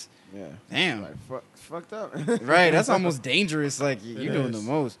 Like that's Yeah. damn Like, fucked up. right. That's almost dangerous. Like you're doing the is.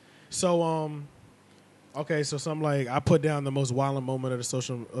 most. So okay, so some like I put down the most violent moment of the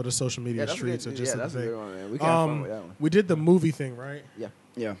social media that's a streets. good, Or just yeah, that's a thing. good one, man. We can't fuck with that one. We did the movie thing, right? Yeah.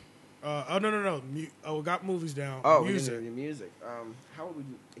 Yeah. No. We got movies down. Oh, music. the music. How would we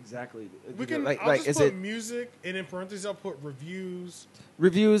do exactly? We can like I'll just is put it music, and in parentheses I'll put reviews.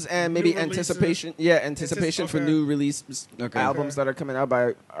 reviews and maybe New releases. anticipation? Yeah, anticipation for okay. new release Okay. albums that are coming out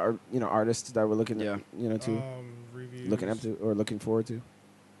by our artists that we're looking Yeah. at, to Reviews. looking up to or looking forward to.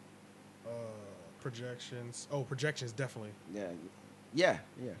 Projections. Oh, projections definitely. Yeah.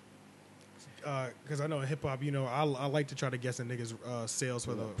 Because I know in hip hop, I like to try to guess a nigga's sales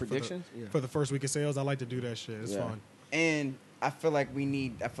for the Predictions? Yeah. for the first week of sales. I like to do that shit. It's Yeah. fun. And I feel like we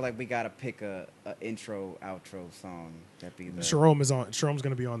gotta pick a intro outro song that be the Sharome's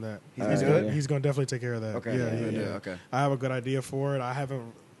gonna be on that. He's He's gonna definitely take care of that. Okay, Yeah. okay. I have a good idea for it. I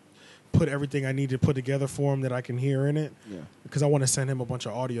haven't put everything I need to put together for him that I can hear in it. Yeah. Because I want to send him a bunch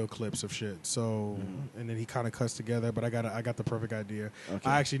of audio clips of shit. So and then he kind of cuts together. But I got the perfect idea. Okay.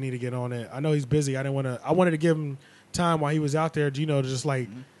 I actually need to get on it. I know he's busy. I wanted to give him time while he was out there. To just like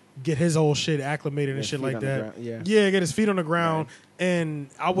get his old shit acclimated and Get shit feet like on the that. ground, Get his feet on the ground. And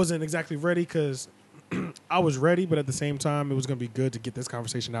I wasn't exactly ready because I was ready, but at the same time, it was going to be good to get this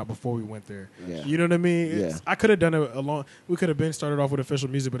conversation out before we went there. Yeah. You know what I mean? Yeah. I could have done it we could have been started off with official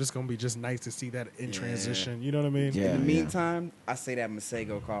music, but it's going to be just nice to see that in transition. You know what I mean? Yeah. In the meantime, I say that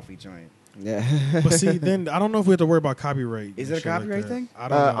Masego coffee joint. Yeah. But see, then I don't know if we have to worry about copyright. Is and it a shit like copyright that. thing? I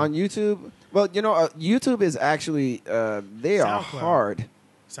don't know. On YouTube, well, YouTube is actually they are SoundCloud. hard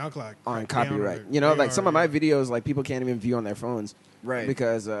SoundCloud on cracked down copyright. it. Like They some are, of my yeah. videos, like people can't even view on their phones, Right.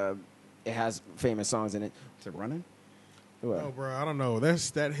 Because it has famous songs in it. Is it running? What? Oh, bro, I don't know.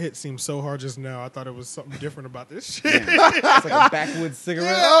 That hit seemed so hard just now. I thought it was something different about this shit. It's like a backwoods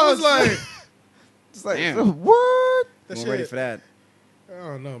cigarette. Yeah, I was like, It's like, Damn. what? that I'm shit, ready for that. I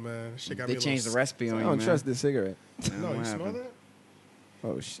don't know, man. Shit got They me a changed the little recipe on I you, don't man. trust this cigarette. No, What you smell happened? that?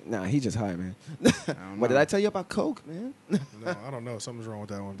 Oh, nah, he just high, man. I don't What did know. I tell you about Coke, man? No, I don't know. Something's wrong with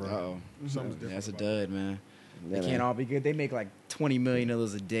that one, bro. Uh-oh. Something's different. Yeah, that's a about it. dud, man. Yeah, They can't all be good. They make like 20 million of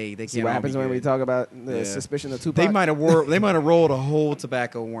those a day. They See can't what all happens be when good. we talk about the Yeah. suspicion of Tupac? They might have rolled a whole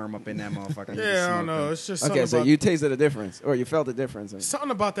tobacco worm up in that motherfucker. Yeah, I don't know. It's just something Okay, so about, you tasted a difference, or you felt a difference.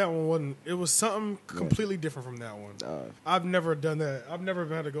 something about that one wasn't. It was something completely different from that one. I've never done that. I've never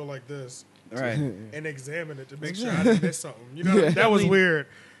had to go like this Right. and examine it to make sure I didn't miss something. You know, that was weird.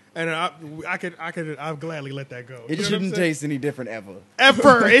 And I'd gladly let that go. It You know what I'm shouldn't saying? taste any different ever.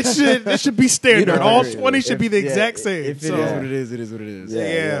 Ever. It should be standard. You know, All if- 20 should be the exact same. If it is So, what it is, it is what it is.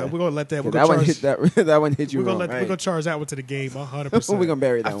 yeah, we're gonna let that. We're that gonna one charge. hit that one hit you We're gonna wrong. we're gonna charge that one to the game 100. We're gonna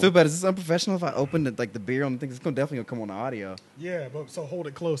bury that I one. feel bad. Is this unprofessional if I open the beer on the thing? It's definitely gonna come on the audio. Yeah, but so hold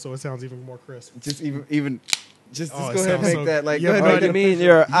it close so it sounds even more crisp. Just even just Oh, it go ahead and sounds make so- that like. Yeah, go but ahead What and do you make mean?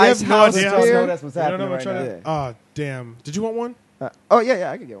 Your You ice have no house idea how beer? slow that's what's You don't happening know right what I'm now. trying to. Damn. Did you want one? Oh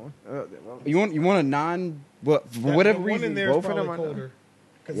yeah, I could get one. You want a non what for whatever the one reason? in there is both of probably them are colder.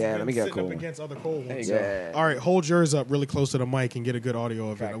 'Cause Yeah, it's let me been get a sitting cold up one. against other cold There ones. you go. Yeah. All right, hold yours up really close to the mic and get a good audio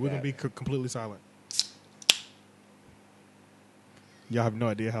of it. Crack We're gonna that. be completely silent. Y'all have no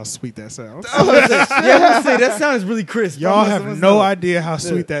idea how sweet that sounds. Yeah, I say that sound is really crisp. Y'all have no idea how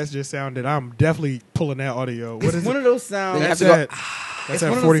sweet that just sounded. I'm definitely pulling that audio. What It's is one it? of those sounds. Then you have That's to go, at, It's that's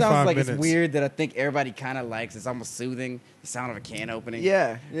one at of those 45 sounds like minutes. it's weird that I think everybody kind of likes. It's almost soothing. The sound of a can opening.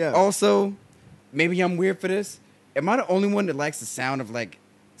 yeah. Also, maybe I'm weird for this. Am I the only one that likes the sound of like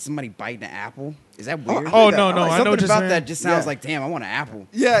somebody biting an apple? Is that weird? Oh, that. no, I no. like I know Something what you're about saying. that just sounds Yeah. like, damn, I want an apple.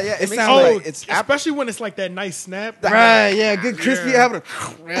 Yeah. It It makes sounds you Oh, like it's apple. especially when it's like that nice snap. Right? Yeah, good crispy Yeah. apple.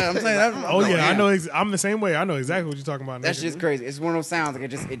 Yeah, I'm saying that. Oh yeah, I damn. know. I'm the same way. I know exactly what you're talking about. That's nigga. just crazy. It's one of those sounds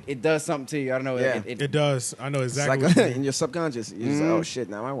like it does something to you. I don't know. Yeah. It does. I know It's exactly. like what you mean. in your subconscious. You're just like, oh shit,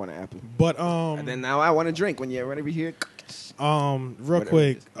 now I want an apple. But And then now I want to drink when you're right over here. real Whatever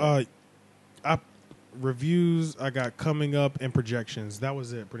quick, it is. I reviews I got coming up and projections. That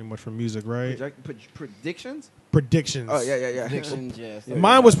was it, pretty much for music, right? Predictions? Predictions. Oh yeah. Predictions, yes.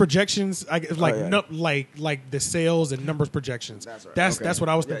 Mine was projections. I like yeah. like the sales and numbers projections. That's right. That's Okay. what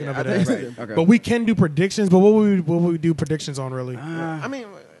I was Yeah, thinking yeah, of it I as. think- Okay. But we can do predictions. But what would we do predictions on really? I mean,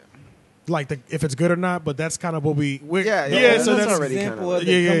 Like if it's good or not. But that's kind of what we're Yeah, So that's that's already an example kinda- of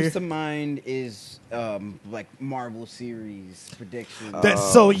that Yeah, comes yeah. to mind is like Marvel series predictions.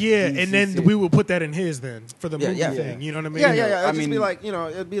 That's so yeah, DC and then series. we would put that in his then for the Yeah, movie yeah. thing. You know what I mean? yeah. I It'd just mean- be like,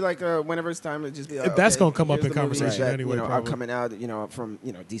 it'd be like whenever it's time, it'd just be like, That's okay, gonna come up here's in the movies conversation that, anyway, are probably. coming out, from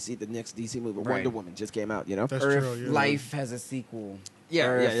DC, the next DC movie, Right. Wonder Woman just came out, That's or true. if Yeah. life has a sequel. yeah,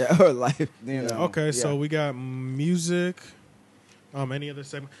 Or if, yeah, or life. You know. Okay, so Yeah. we got music. Any other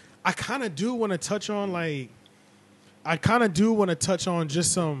segment? I kind of do want to touch on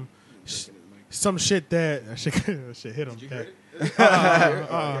just some shit that shit hit him.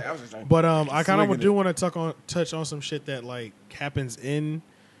 But I kind of do want to touch on some shit that like happens in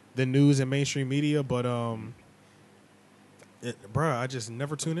the news and mainstream media, but bruh, I just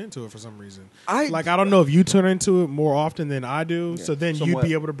never tune into it for some reason. I don't know if you tune into it more often than I do, so then somewhat. you'd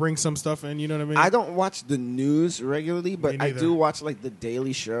be able to bring some stuff in. You know what I mean? I don't watch the news regularly, but I neither. do watch like the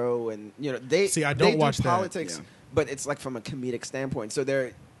Daily Show, and they See, I don't they watch do that. politics, Yeah. but it's like from a comedic standpoint. So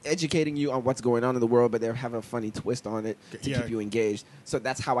they're educating you on what's going on in the world, but they have a funny twist on it to Yeah. keep you engaged. So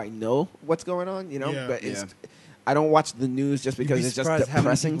that's how I know what's going on. Yeah. But it's Yeah. I don't watch the news just You'd because be it's just surprised how many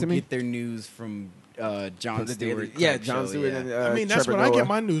depressing people to me. Get their news from Jon From the Stewart. Daily- Clip yeah, Jon show, Stewart yeah. and I mean, that's Trevor when I Noah. get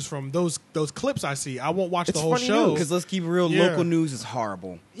my news from. Those clips I see. I won't watch It's the whole funny show. news. Because let's keep it real, Yeah. local news is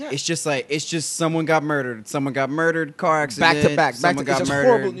horrible. Yeah. It's just someone got murdered. Someone got murdered. Car accident. Back to back, Someone it's got just murdered.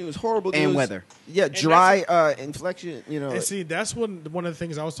 horrible news, and weather. Yeah, dry inflection. And see, that's one of the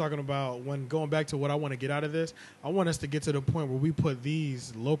things I was talking about when going back to what I want to get out of this. I want us to get to the point where we put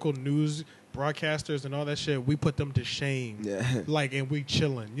these local news broadcasters and all that shit, we put them to shame. Yeah. Like, and we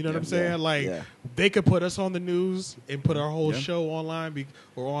chilling. You know what I'm Yeah. saying? Like, Yeah. they could put us on the news and put our whole Yeah. show online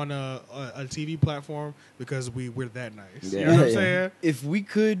or on a TV platform because we're that nice. Yeah. You know what I'm Yeah. saying? If we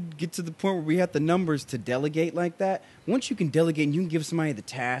could get to the point where we have the numbers to delegate like that, once you can delegate and you can give somebody the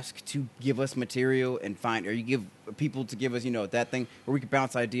task to give us material and find, or you give people to give us, that thing where we can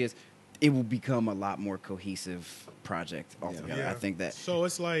bounce ideas, it will become a lot more cohesive project altogether. Yeah. I think that So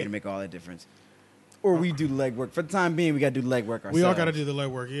it's like it'll make all the difference. Or we do the legwork. For the time being, we got to do the legwork ourselves. we all got to do the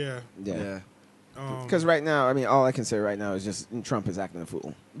legwork. Yeah. Yeah. Because right now, I mean, all I can say right now is just Trump is acting a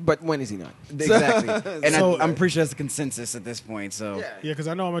fool. But when is he not? Exactly. And So- I'm pretty sure that's a consensus at this point. So Yeah. Yeah, because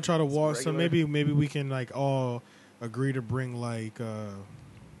I know I'm gonna try to walk. So regular. maybe we can like all agree to bring like.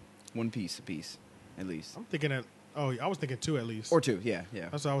 one piece a piece, at least. I'm thinking at. Oh, I was thinking 2 at least. Or 2, yeah.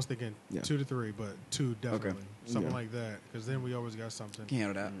 That's what I was thinking. Yeah. 2 to 3, but 2 definitely. Something Yeah. like that. Because then we always got something. Can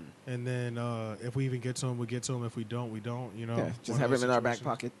handle that. And then if we even get to him, we get to him. If we don't, we don't. You know. Yeah, just One have of him those in our back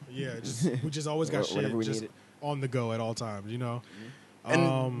situations. pocket. Yeah, we just always got Whenever shit we just need it. on the go at all times. You know.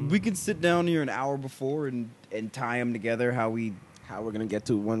 And we can sit down here an hour before and tie them together how we're going to get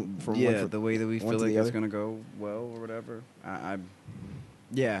to one from the way that we one feel to like the it's other. going to go well or whatever.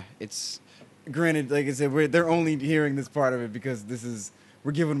 It's granted, like I said, they're only hearing this part of it because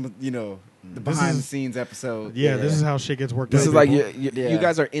we're giving them, the behind the scenes episode. Yeah, this is how shit gets worked This out. is like people. you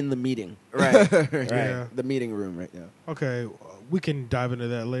guys are in the meeting. Right. Yeah. The meeting room right now. Okay, we can dive into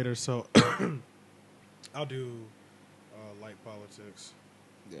that later. So I'll do light politics.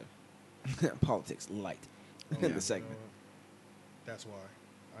 Yeah. Politics light in Yeah, the segment. That's why.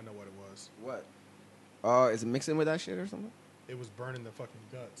 I know what it was. What? Oh, is it mixing with that shit or something? It was burning the fucking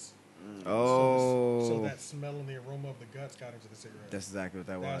guts. Oh. So that smell and the aroma of the guts got into the cigarette. That's exactly what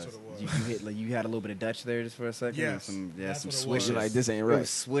that That's was. what it was. You had a little bit of Dutch there just for a second. Yes, Some that's what it swishes. was. You're like, this ain't It right. was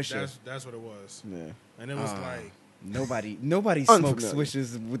swishes. That's what it was. Yeah. And it was like, Nobody smokes Unfamiliar.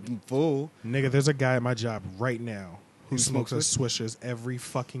 swishes with them full. nigga, there's a guy at my job right now who Who smokes smokes a swishers every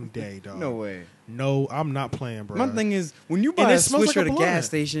fucking day, dog. No way. No, I'm not playing, bro. My thing is, when you buy And a it smells swisher like a at a blunt. gas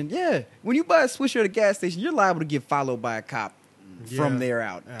station, when you buy a swisher at a gas station, you're liable to get followed by a cop from Yeah. there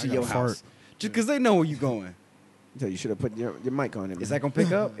out Yeah, I to gotta your fart. house. Just because they know where you're going. So you should have put your mic on it. Is that going to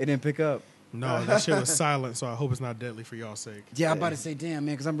pick up? It didn't pick up. No, that shit was silent, so I hope it's not deadly for y'all's sake. Yeah, I'm about to say, damn,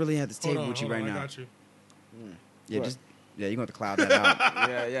 man, because I'm really at this Hold table on, with you hold right on, now. I got you. Yeah, What? you're going to have to cloud that out.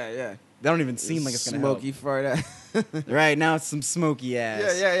 Yeah. That don't even seem like it's going to help. Smoky fart out. Right now, it's some smoky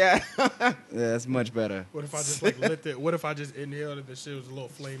ass. Yeah. Yeah, that's much better. What if I just like lit it? What if I just inhaled and the shit was a little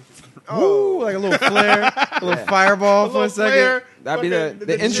flame? Ooh, like a little flare, a little fireball for a second. flare, That'd be fucking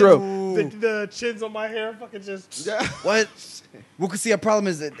the intro. The chins on my hair fucking just. What? Well, cause see, a problem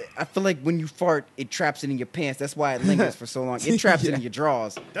is that I feel like when you fart, it traps it in your pants. That's why it lingers for so long. It traps it in your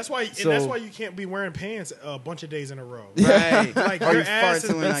drawers. That's why, and So- that's why you can't be wearing pants a bunch of days in a row. Right. Like Or your you ass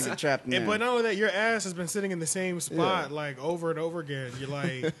fart so has I get trapped in and, there. but not only that, your ass has been sitting in the same spot like over and over again. You're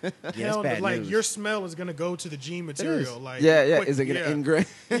like, hell, bad like news. your smell is gonna go to the gene material. Like, Yeah. quick- Is it gonna yeah. ingrain?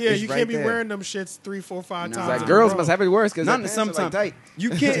 Yeah, you It's can't right be there. wearing them shits 3, 4, 5 No. times. Like, in a Girls row. must have it worse because Not in the summertime. tight. You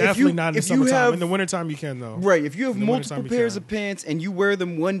can't. if Definitely you, not in the if you summertime. have In the wintertime, you can though. right, if you have In the multiple wintertime, you pairs can. of pants and you wear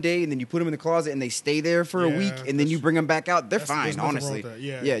them one day and then you put them in the closet and they stay there for a Yeah, week and then you bring them back out, they're there's fine. nothing wrong Honestly, with that,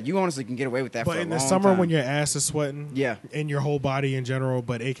 yeah. yeah, you honestly can get away with that. But for a in the long summer, time. when your ass is sweating, Yeah. and your whole body in general,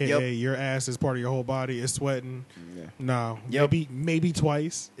 but AKA Yep. your ass is part of your whole body is sweating. Yeah. No, Yep. maybe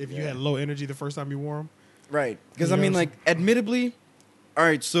twice if you Yeah. had low energy the first time you wore them. Right. Because, You I know mean, what I'm like, admittedly, all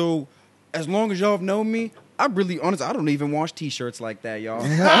right, so as long as y'all have known me, I really, honestly, I don't even wash T-shirts like that, y'all.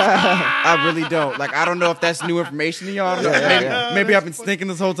 I really don't. Like, I don't know if that's new information to y'all. I don't know. Maybe I've been stinking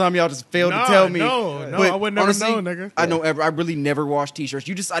this whole time. Y'all just failed to tell me. No, But I would never honestly, know, nigga. I know. I really never wash T-shirts.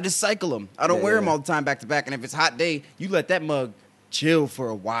 I just cycle them. I don't Yeah, wear them yeah. all the time back to back. And if it's a hot day, you let that mug chill for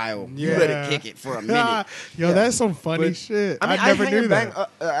a while. You let it kick it for a minute. Yo, Yeah. that's some funny But- shit. I mean, I never hang knew it that.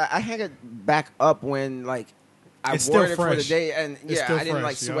 back. I hang it back up when like I It's wore still it for the fresh. day, and It's yeah, still I didn't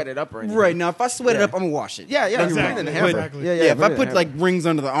like fresh, sweat yeah. it up or anything. Right now, if I sweat it Yeah. up, I'm gonna wash it. Yeah, Don't get me exactly. wrong. In the But- hamper. Exactly. Yeah, Yeah, if I in the put hamper. like rings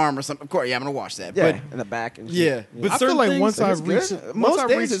under the arm or something, of course, yeah, I'm gonna wash that. yeah, But in the back and shit. yeah, but I certain feel like things, once Like, I it's reached, good. once Most I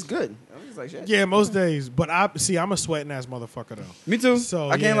days reached, is good. I'm just like shit. yeah, most days. But I'm a sweating ass motherfucker though. me too. So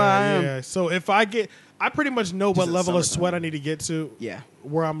I can't yeah, lie, I am. Yeah. So if I pretty much know what in level of summertime. sweat I need to get to. Yeah.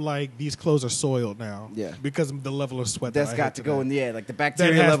 Where I'm like, these clothes are soiled now. Yeah. Because of the level of sweat That's that I got hit to today. go in the air. Like the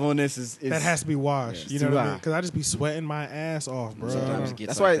bacteria has- level in this is That has to be washed. Yeah, you it's know too what I mean? high. Because I just be sweating my ass off, bro. Sometimes it gets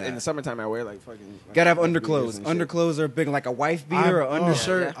That's like why that. in the summertime I wear like fucking. Gotta have like, underclothes. and shit. Underclothes are big, like a wife beater or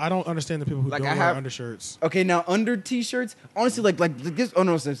undershirt. I don't understand the people who Like, don't I wear have- undershirts. Okay, now under t-shirts, honestly, like this. Oh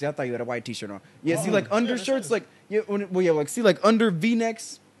no, see, I thought you had a white t-shirt on. Yeah, see, like undershirts, like like see, like under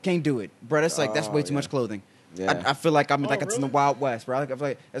V-necks, can't do it, bro. That's like that's way too yeah. much clothing. Yeah. I feel like I'm like it's in the really? Wild West, bro. Like, I feel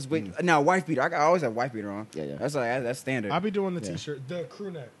like that's way. Now wife beater, I always have wife beater on. Yeah, yeah. That's like that's standard. I be doing the t-shirt, the crew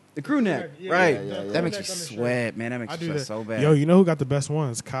neck. The crew neck, Yeah, right? yeah, yeah, yeah. That makes you Crew neck undershirt. sweat, man. That makes I you do sweat that so bad. Yo, you know who got the best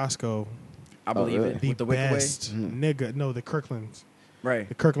ones? Costco. I believe really? it. The With the wick away, best, nigga. No, the Kirklands. right?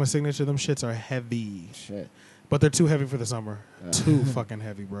 The Kirkland signature. Them shits are heavy, Shit. but they're too heavy for the summer. Too fucking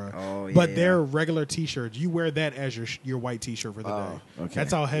heavy, bro. Oh, yeah, But yeah. they're regular t-shirts. You wear that as your white t-shirt for the Oh, day. okay.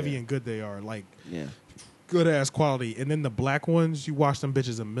 That's how heavy Yeah. and good they are. Like, Yeah. good ass quality. And then the black ones, you wash them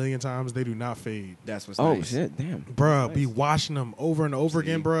bitches a million times, they do not fade. That's what's Oh nice. shit, damn, Bruh, nice. be washing them over and over See?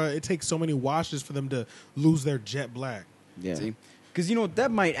 again, bruh. It takes so many washes for them to lose their jet black. Yeah. See, because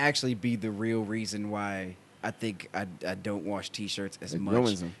that might actually be the real reason why I think I don't wash T-shirts as It much.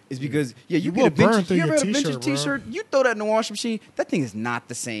 ruins them. Is because you You get will a burn vintage. through You ever your had a vintage T-shirt, bro. T-shirt? You throw that in the washing machine. That thing is not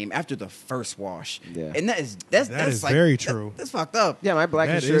the same after the first wash. Yeah. And that's is like, very true. That's fucked up. Yeah, my black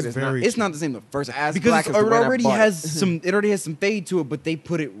That shirt is is very not. It's not the same the first As because black it as the one I already bought. has some. It already has some fade to it, but they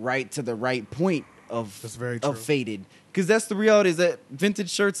put it right to the right point of That's very true. of faded. Because that's the reality is that vintage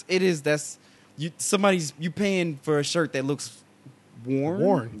shirts. You paying for a shirt that looks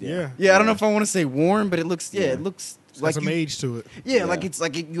worn. Yeah. Yeah, I don't know if I want to say worn, but it looks. Yeah, Yeah. it looks It's got like some age to it. Yeah, like Yeah. it's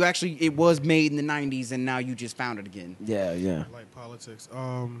like you actually it was made in the '90s and now you just found it again. Yeah, yeah. Like politics.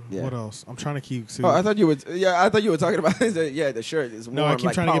 Yeah. What else? I'm trying to keep. Oh, I thought you were. Yeah, I thought you were talking about. The shirt is warm. No, I keep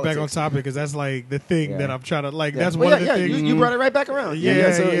like trying to get back on politics. topic because that's like the thing Yeah. that I'm trying to like. Yeah. That's Well, one of yeah, the yeah, things. You brought it right back around.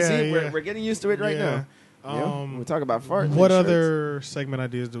 Yeah, So yeah, see, yeah. we're getting used to it right now. We'll talk about fart. What other segment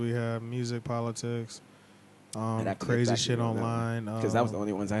ideas do we have? Music, politics, And I clicked crazy back shit on that one. online. Because that was the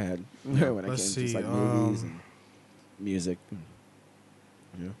only ones I had when I came let's to just, see, like movies and music.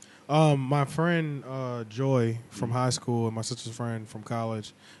 Yeah. My friend Joy from Mm-hmm. high school and my sister's friend from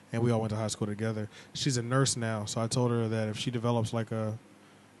college, and we all went to high school together. She's a nurse now, so I told her that if she develops like a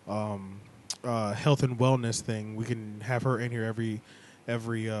health and wellness thing, we can have her in here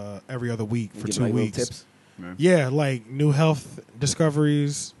every other week for Give, 2 like, little weeks. tips. Yeah, like new health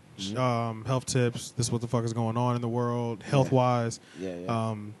discoveries, Mm-hmm. health tips. This is what the fuck is going on in the world, health wise. Yeah,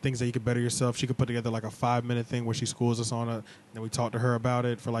 yeah. Things that you could better yourself. She could put together like a 5-minute thing where she schools us on it, and then we talk to her about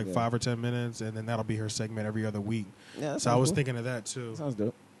it for like Yeah. 5 or 10 minutes, and then that'll be her segment every other week. Yeah, that So I sounds was cool. thinking of that too. That sounds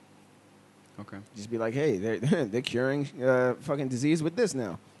dope. Okay. Just be like, hey, they're curing fucking disease with this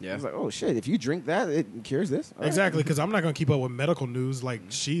now. Yeah. I was like, oh shit, if you drink that, it cures this. All right. Exactly, because I'm not gonna keep up with medical news like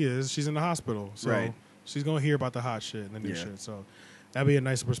she is. She's in the hospital, so Right. she's gonna hear about the hot shit and the new Yeah. shit. So that'd be a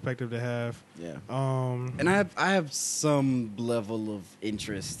nice perspective to have. Yeah. And I have some level of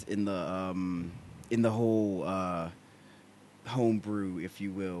interest in the whole homebrew, if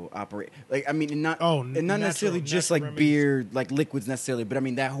you will, operate. Like I mean, and not necessarily just natural like remedies. beer, like liquids necessarily, but I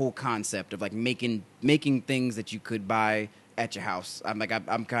mean that whole concept of like making things that you could buy at your house. I'm like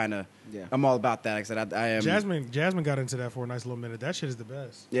I'm kind of Yeah. I'm all about that. Like I said, I am. Jasmine got into that for a nice little minute. That shit is the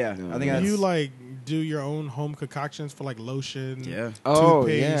best. Yeah, Yeah. I think Do that's you like do your own home concoctions for like lotion? Yeah. Oh,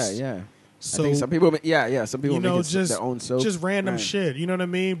 toothpaste? yeah. So I think some people, some people you know, make just their own soap. just random Right. shit. You know what I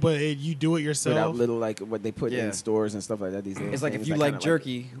mean? But you do it put out yourself. little like what they put Yeah. in stores and stuff like that. These little It's like things if you that like kinda,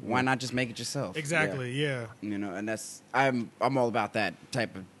 jerky, why not just make it yourself? Exactly. Yeah. You know, and that's I'm all about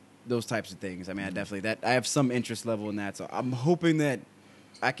those types of things. I mean, I have some interest level in that, so I'm hoping that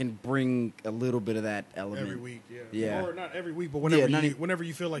I can bring a little bit of that element Every week. Yeah. Yeah. Or not every week, but whenever not whenever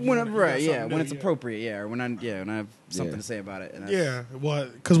you feel like you whenever, wanna- you got right? Yeah, something when new, it's yeah. appropriate. Yeah, or when I have something Yeah. to say about it. And that's, Yeah, well,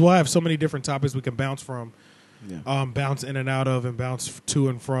 because we'll have so many different topics we can bounce from, Yeah. bounce in and out of, and bounce to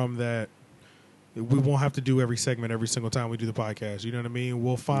and from that. We won't have to do every segment every single time we do the podcast. You know what I mean?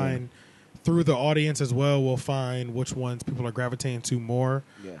 We'll find through the audience as well. We'll find which ones people are gravitating to more.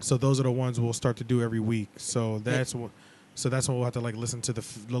 Yeah. So those are the ones we'll start to do every week. So that's what. So that's when we'll have to like listen to the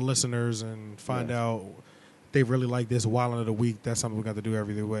listeners and find Yeah. out they really like this while of the week. That's something we got to do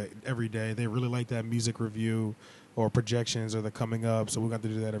every day. They really like that music review or projections or the coming up. So we got to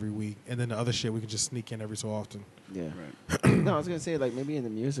do that every week. And then the other shit we can just sneak in every so often. Yeah. Right. No, I was gonna say like maybe in the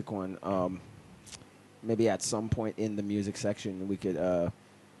music one, maybe at some point in the music section we could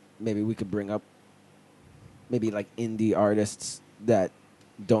maybe we could bring up maybe like indie artists that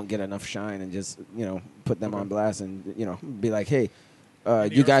don't get enough shine and just put them on blast and be like, hey,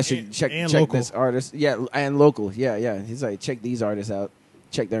 you guys should check local. this artist. Yeah, and local. Yeah. He's like, check these artists out,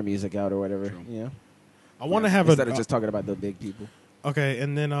 check their music out or whatever. True. Yeah. I want to have Instead of just talking about the big people. okay,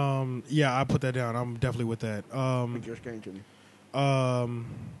 and then I put that down. I'm definitely with that. Just came to me.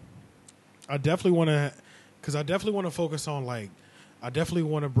 I definitely want to, because I definitely want to focus on I definitely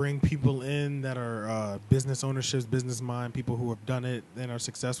want to bring people in that are business ownerships, business mind, people who have done it and are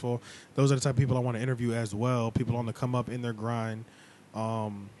successful. Those are the type of people I want to interview as well. People on the come up in their grind,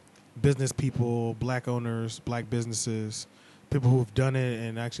 business people, black owners, black businesses, people who have done it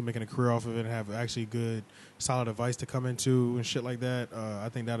and actually making a career off of it and have actually good, solid advice to come into and shit like that. I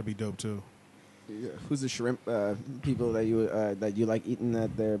think that'll be dope too. Yeah. Who's the shrimp people that you like eating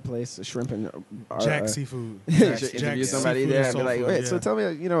at their place? The shrimp and Jack Seafood. Should Jack interview somebody Seafood there and and be Soul like, Food, wait, yeah. so tell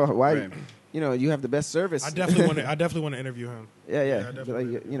me, why, Right. you have the best service. I definitely want to interview him. yeah. I Be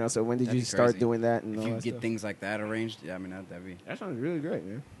definitely like, so when did That'd you be start crazy. doing that and If all you that get stuff? things like that arranged, yeah, I mean that'd be. That sounds really great,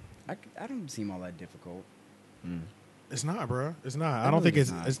 man. I don't seem all that difficult. It's not, bro. It's not. It I don't think really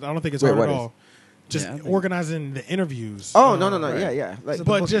it's. is not. I don't think it's Wait, hard what at is? all. Just Yeah, I think- organizing the interviews. Oh no, right. yeah. Like,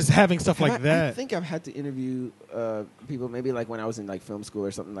 But just having stuff like I that. think I've had to interview people. Maybe like when I was in like film school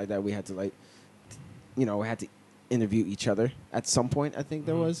or something like that. We had to like, we had to interview each other at some point. I think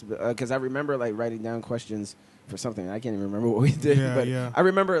there was because I remember like writing down questions for something. I can't even remember what we did, Yeah, but yeah. I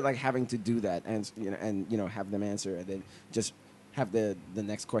remember like having to do that and have them answer and then just have the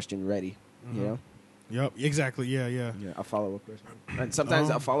next question ready. You know. Yep. Exactly. Yeah. Yeah. Yeah, a follow-up question. And sometimes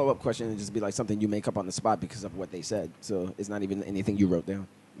a follow-up question would just be like something you make up on the spot because of what they said. So it's not even anything you wrote down.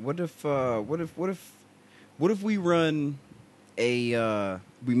 What if we run we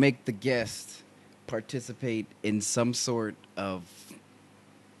make the guest participate in some sort of,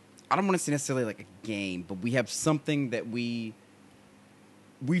 I don't want to say necessarily like a game, but we have something that we'll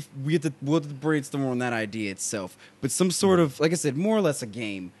have to brainstorm on that idea itself. But some sort of, like I said, more or less a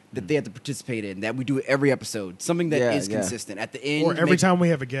game that they have to participate in, that we do every episode. Something that is consistent. At the end. Or every time we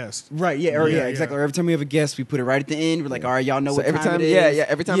have a guest. Right, exactly. Or every time we have a guest, we put it right at the end. We're like, all right, y'all know So what every time time, it is.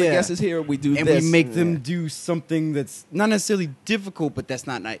 every time a guest is here, we do and this. we make them do something that's not necessarily difficult, but that's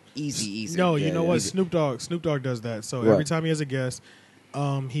not easy either. No, you know what? easy. Snoop Dogg does that. So What? every time he has a guest,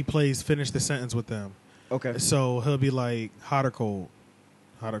 he plays finish the sentence with them. Okay. So he'll be like hot or cold,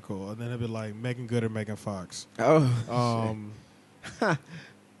 and then he'll be like Megan Good or Megan Fox. Oh.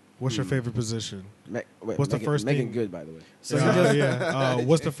 What's your favorite position? What's the first Megan thing- Good, by the way. So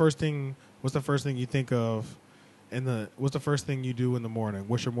What's the first thing? What's the first thing you think of? What's the first thing you do in the morning?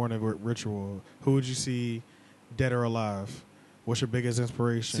 What's your morning ritual? Who would you see, dead or alive? What's your biggest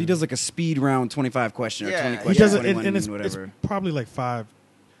inspiration? So he does like a speed round 25 question or 20 Yeah. questions. He does it, 21, and it's whatever. probably like 5.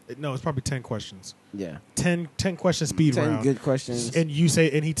 No, it's probably 10 questions. Yeah. 10 question speed 10 round. good questions. And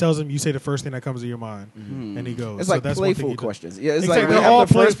he tells him, you say the first thing that comes to your mind, and he goes. It's So like that's one thing playful he does. questions. Yeah, it's Exactly. like we They're have all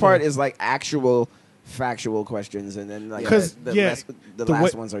the first playful. part is like actual factual questions, and then like 'Cause, the yeah, last the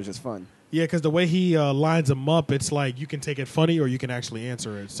last way- ones are just fun. Yeah, because the way he lines them up, it's like you can take it funny or you can actually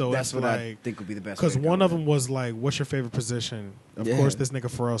answer it. So That's it's what like, I think would be the best. because way to one go of with them was like, "What's your favorite position?" Of Yeah. course, this nigga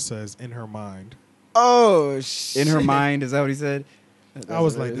Pharrell says, "In her mind." Oh shit! it. In her mind, is that what he said? I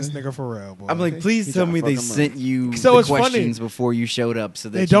was like, "This nigga Pharrell." Boy. I'm like, please He's tell trying me to they fuck him sent up. you So the it's funny. questions before you showed up, so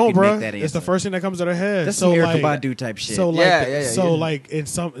that they you don't, could bro. make that answer. It's the first thing that comes to their head. That's so some Erykah like, Badu type shit. so like, Yeah, so yeah. like in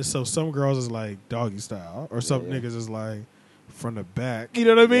some girls is like doggy style, or some Yeah. niggas is like from the back. You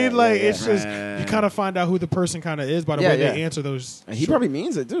know what I mean? Yeah, like yeah, it's just you kind of find out who the person kind of is by the Yeah, way yeah. they answer those. And he probably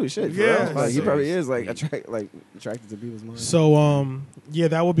means it too. Shit, Yeah, yeah. Like, he so- probably is like attracted to people's minds. So yeah,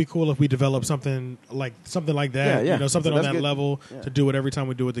 that would be cool if we develop something like that. Yeah, yeah. You know, something So on that's that good. level Yeah. to do it every time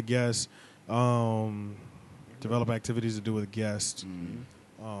we do with the guest. Develop activities to do with a guest.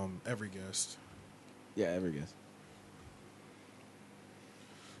 Every guest. Yeah, every guess.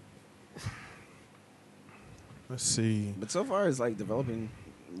 Let's see. But so far, it's like developing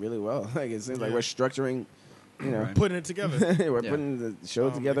really well. Like it seems like Yeah. we're structuring. You know, Right. Putting it together. we're Yeah. putting the show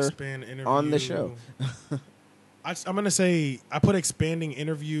together. Expand interview. on the show. I'm gonna say I put expanding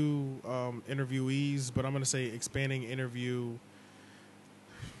interviewees, but I'm gonna say expanding interview.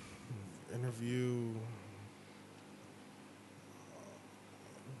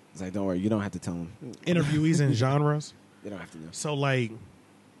 It's like, don't worry, you don't have to tell them. Interviewees in genres. They don't have to know. So like,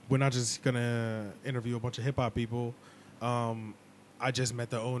 we're not just gonna interview a bunch of hip hop people. I just met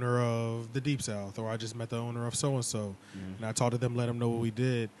the owner of the Deep South, or I just met the owner of so and so, and I talked to them, let them know what we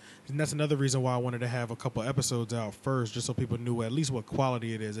did, and that's another reason why I wanted to have a couple episodes out first, just so people knew at least what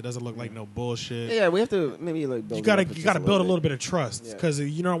quality it is. It doesn't look like no bullshit. Yeah, we have to maybe like build You gotta it up you gotta just build a little bit of trust, Yeah. because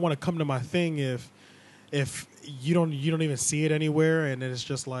you don't want to come to my thing if you don't even see it anywhere, and then it's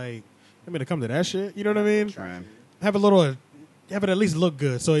just like, I'm gonna come to that shit. You know what I mean? Right. Have it at least look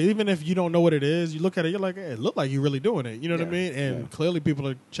good. So even if you don't know what it is, you look at it, you're like, hey, it look like you're really doing it. You know what I Yeah, mean? And yeah. clearly people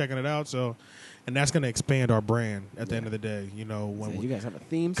are checking it out. So, and that's going to expand our brand at the Yeah. end of the day. You know, when So you guys have a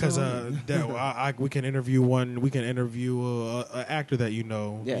theme because song? we can interview a actor that you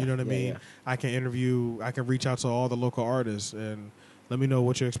know. Yeah, You know what I yeah, mean? yeah. I can reach out to all the local artists and let me know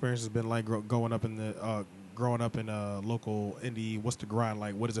what your experience has been like growing up in a local indie. What's the grind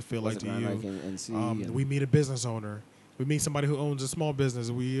like? What does it feel What's like it to like you? in NC and- We meet a business owner. We meet somebody who owns a small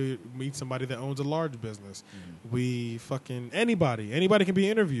business. We meet somebody that owns a large business. We fucking anybody can be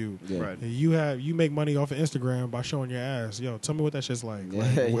interviewed. Yeah. Right. You make money off of Instagram by showing your ass. Yo, tell me what that shit's like. Yeah,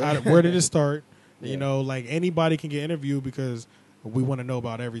 Like, yeah. where did it start? Yeah. You know, like anybody can get interviewed because we want to know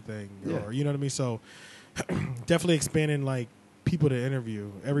about everything. Yeah. Or you know what I mean? So definitely expanding like people to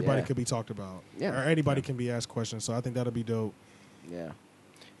interview. Everybody Yeah. could be talked about. Yeah. Or anybody can be asked questions. So I think that'll be dope. Yeah.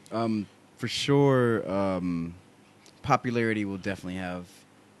 For sure, popularity will definitely have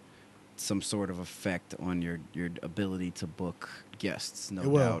some sort of effect on your ability to book guests. No It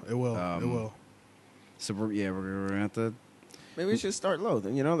will. doubt. It will. It will. So we're gonna have to. Maybe we should start low,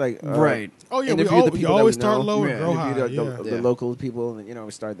 then, like Right. Oh yeah, interview the we people always that we start know. low and Yeah. grow high. Interview Yeah. the local people, and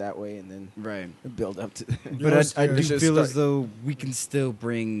we start that way, and then Right. build up to. But I Yeah. do should feel start- as though we can still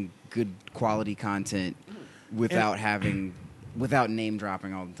bring good quality content without name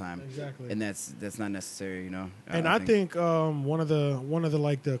dropping all the time. Exactly. And that's not necessary, And I think one of the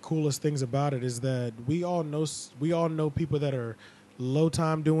like the coolest things about it is that we all know people that are low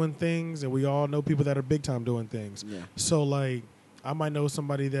time doing things, and we all know people that are big time doing things. Yeah. So like, I might know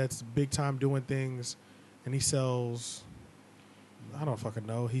somebody that's big time doing things, and he sells. I don't fucking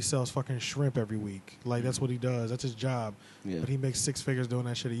know. He sells fucking shrimp every week. Like that's what he does. That's his job. Yeah. But he makes 6 figures doing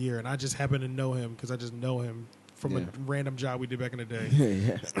that shit a year, and I just happen to know him because I just know him from a random job we did back in the day.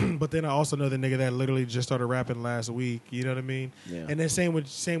 yeah. But then I also know the nigga that literally just started rapping last week. You know what I mean? Yeah. And then same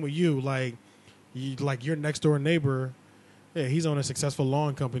with you. Like your next door neighbor. Yeah, he's owned a successful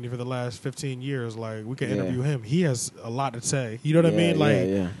lawn company for the last 15 years. Like we can interview him. He has a lot to say. You know what I mean?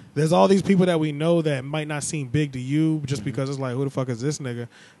 Like there's all these people that we know that might not seem big to you just because it's like, who the fuck is this nigga?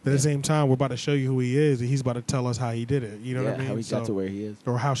 But at the same time, we're about to show you who he is, and he's about to tell us how he did it. You know what I mean? How he got to where he is.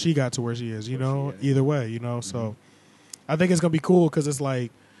 Or how she got to where she is, either way, So I think it's going to be cool because it's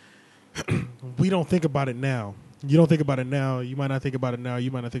like, we don't think about it now. You don't think about it now. You might not think about it now.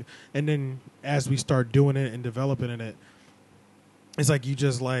 You might not think. And then as we start doing it and developing in it, it's like you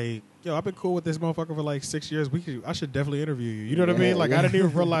just like, yo, I've been cool with this motherfucker for like 6 years. I should definitely interview you. You know what I mean? Like I didn't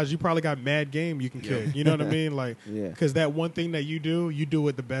even realize you probably got mad game you can kick. You know what I mean? Like, because that one thing that you do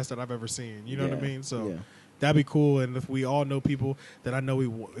it the best that I've ever seen. You know what I mean? So that'd be cool. And if we all know people that I know it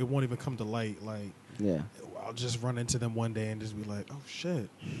won't even come to light, like, I'll just run into them one day and just be like, oh shit,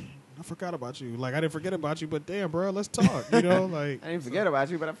 I forgot about you. Like I didn't forget about you, but damn, bro, let's talk. Like I didn't forget about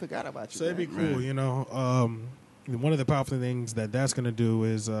you, but I forgot about you. So it'd be cool, One of the powerful things that's going to do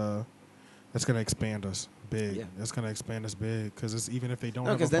is that's going to expand us big. Yeah. That's going to expand us big because it's even if they don't.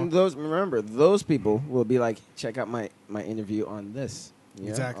 No, because then those people will be like, check out my interview on this.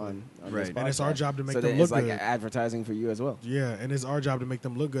 Exactly. On right. this and it's our job to make them then look it's like good. advertising for you as well. Yeah, and it's our job to make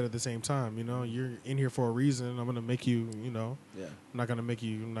them look good at the same time. You're in here for a reason. I'm going to make you. I'm not going to make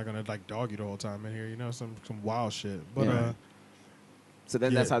you. I'm not going to like dog you the whole time in here. Some wild shit. But so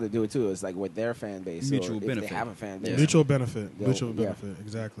then that's how they do it too. It's like with their fan base, Mutual if benefit. they have a fan base. Mutual benefit. They'll- Mutual benefit.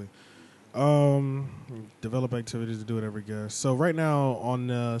 Exactly. Develop activities to do it every guest. So right now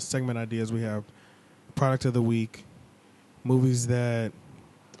on segment ideas, we have product of the week, movies that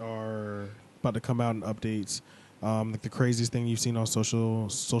are about to come out in updates, like the craziest thing you've seen on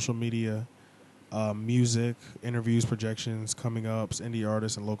social media, music, interviews, projections, coming ups, indie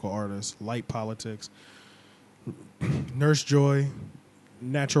artists and local artists, light politics, nurse joy,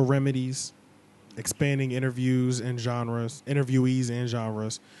 natural remedies, expanding interviewees and genres,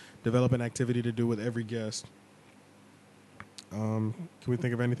 develop an activity to do with every guest. Can we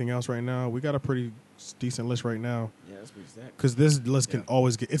think of anything else right now? We got a pretty decent list right now. Yeah, that's pretty stacked. Because this list can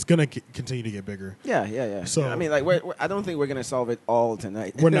always it's going to continue to get bigger. Yeah. So I mean, like, I don't think we're gonna solve it all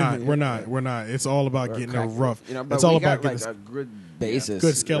tonight. We're not. It's all about getting a rough. But it's all we about got, getting like, a good basis,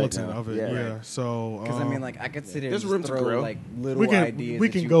 good skeleton right now. of it. Yeah. Right. So Because I mean, like I could sit here There's and room just to throw grow. like little we can ideas. we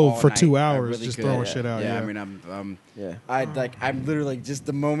at can you go all for night. 2 I hours really just could. throwing shit out. Yeah, Yeah. I mean, Yeah. I'm literally just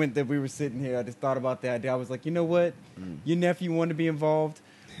the moment that we were sitting here, I just thought about the idea. I was like, you know what, your nephew wanted to be involved.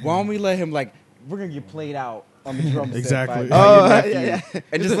 Why don't we let him we're gonna get played out on the drum set Exactly. by your nephew, yeah.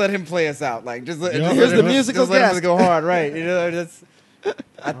 and just let him play us out. Like just let Here's the him, musical just let him guest. go hard, right? That's.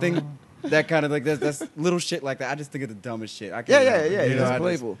 I think that kind of that's little shit like that. I just think of the dumbest shit. I can't help it. Yeah. You know, It's I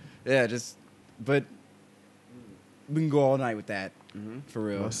playful. but we can go all night with that for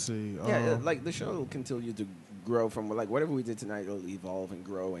real. Let's see. Yeah, like the show will continue to grow from whatever we did tonight. It'll evolve and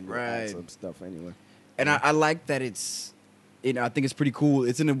grow and add some stuff anyway. And I like that it's, I think it's pretty cool.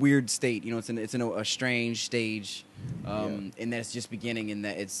 It's in a weird state, it's in a strange stage, and that it's just beginning, and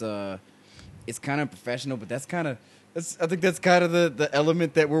that it's kind of professional, but I think that's kind of the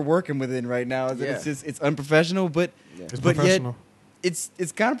element that we're working within right now. Is that it's unprofessional, but It's but professional. yet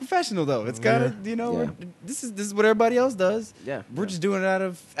it's kind of professional though. It's kind of this is what everybody else does. Yeah, We're just doing it out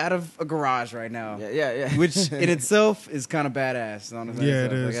of a garage right now. Yeah. Which in itself is kind of badass. Honestly. Yeah,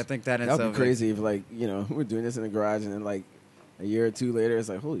 it Like, is. I think that in That'd itself be crazy if we're doing this in the garage and then a year or two later it's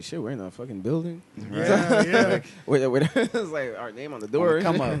like, holy shit, we're in a fucking building. Yeah. It's like our name on the door.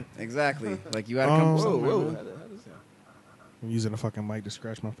 Come up, exactly. Like you gotta come. Whoa. man. How does that? I'm using a fucking mic to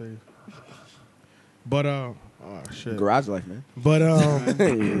scratch my face. But oh shit. Garage life, man. But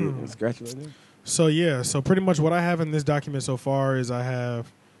Scratch right there. so pretty much what I have in this document so far is I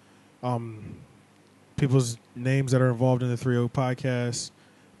have people's names that are involved in the 3O podcast,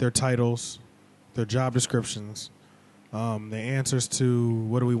 their titles, their job descriptions, the answers to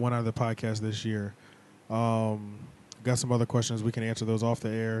what do we want out of the podcast this year. Got some other questions. We can answer those off the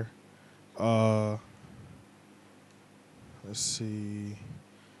air. Let's see.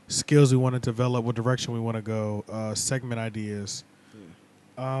 Skills we want to develop, what direction we want to go, segment ideas.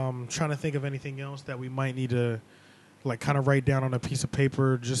 Trying to think of anything else that we might need to like kind of write down on a piece of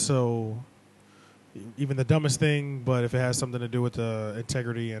paper, just so even the dumbest thing, but if it has something to do with the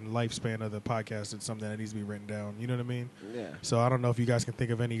integrity and lifespan of the podcast, it's something that needs to be written down. You know what I mean? Yeah. So I don't know if you guys can think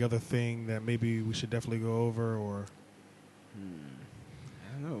of any other thing that maybe we should definitely go over or. I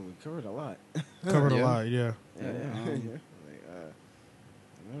don't know. We covered a lot. Covered a lot, yeah. Yeah.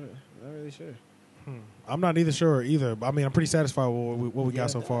 I'm not really sure. I'm not either sure either. I mean, I'm pretty satisfied with what we got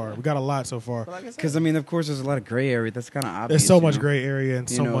so far. We got a lot so far. Because, I mean, of course, there's a lot of gray area. That's kind of obvious. There's so much gray area and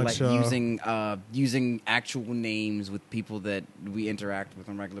so like much... using actual names with people that we interact with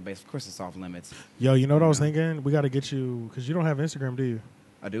on a regular basis. Of course, it's off limits. Yo, you know what I was thinking? We got to get you... Because you don't have Instagram, do you?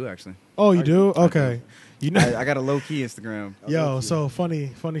 I do, actually. Oh, you do? Okay. You know, I got a low-key Instagram. Yo, so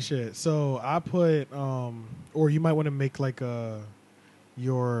funny shit. So I put... or you might want to make like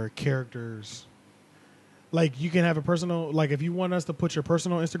your characters... Like, you can have a personal... Like, if you want us to put your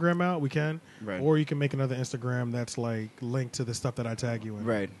personal Instagram out, we can. Right. Or you can make another Instagram that's, like, linked to the stuff that I tag you in.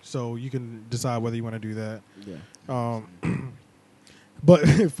 Right. So you can decide whether you want to do that. Yeah.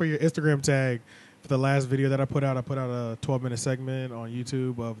 But for your Instagram tag, for the last video that I put out a 12-minute segment on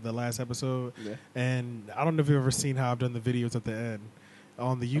YouTube of the last episode. Yeah. And I don't know if you've ever seen how I've done the videos at the end.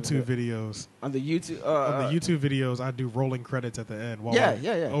 On the YouTube videos. On the YouTube videos, I do rolling credits at the end. While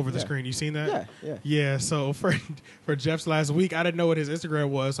over the screen. You seen that? Yeah. Yeah. So for Jeff's last week, I didn't know what his Instagram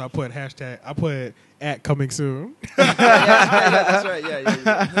was, so I put @coming_soon. That's right.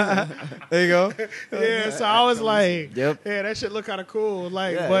 Yeah. There you go. Yeah. So I was like, yep. Yeah, that shit looked kind of cool.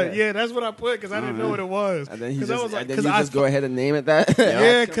 Like, that's what I put because I didn't know what it was. And then you just go ahead and name it that.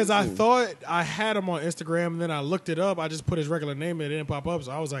 Yeah, because I thought I had him on Instagram, and then I looked it up. I just put his regular name, and it didn't pop up. So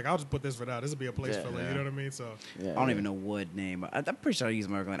I was like, I'll just put this for now. This will be a place filler. You know what I mean? So I don't even know what name. I'm pretty sure I used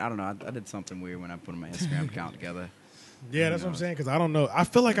my regular name. I don't know. I did something weird when I put my Instagram account together. Yeah, that's what I'm saying, because I don't know. I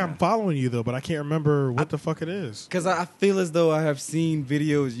feel like I'm following you, though, but I can't remember what the fuck it is. Because I feel as though I have seen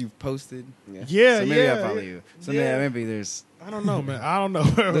videos you've posted. Yeah, so maybe I follow you. So maybe there's... I don't know, man. I don't know.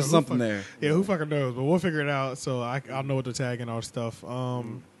 There's something there. Yeah, who fucking knows? But we'll figure it out, so I'll know what to tag in our stuff.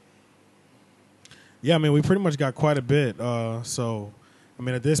 Yeah, I mean, we pretty much got quite a bit, so... I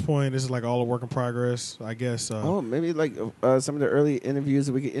mean, at this point, this is like all a work in progress, I guess. Maybe like some of the early interviews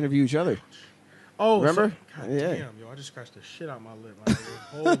that we could interview each other. Oh, remember? God damn, yo, I just scratched the shit out my lip. Like,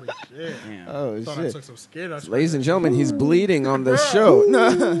 holy shit. Damn. Oh, thought shit. I took some skin. Ladies and gentlemen, he's bleeding on the show.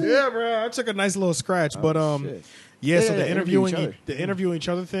 Yeah, bro. I took a nice little scratch. But shit. So the interviewing each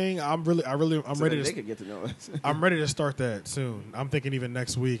other thing, I'm ready to they could get to know us. I'm ready to start that soon. I'm thinking even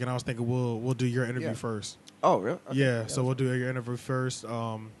next week, and I was thinking we'll do your interview first. Oh, really? Okay. Yeah, so we'll do your interview first.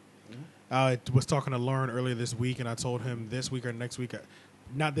 I was talking to Lauren earlier this week, and I told him this week or next week,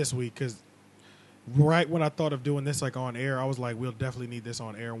 not this week, because right when I thought of doing this like on air, I was like, we'll definitely need this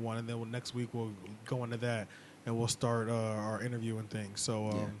on air one, and then next week we'll go into that, and we'll start our interviewing thing.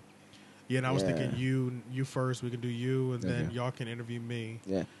 So, and I was thinking you first, we can do you, and then y'all can interview me.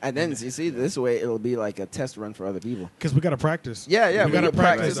 Yeah, and then you see, this way it'll be like a test run for other people. Because we got to practice. Yeah, we got to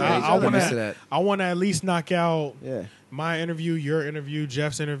practice. I want to at least knock out my interview, your interview,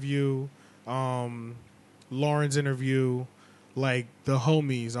 Jeff's interview, Lauren's interview, like the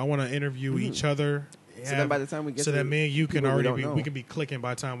homies. I want to interview each other. So then by the time we get that me and you can already we can be clicking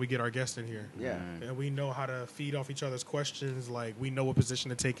by the time we get our guest in here. Yeah. And we know how to feed off each other's questions. Like, we know what position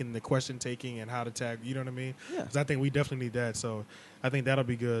to take in the question taking and how to tag. You know what I mean? Yeah. Because I think we definitely need that. So I think that'll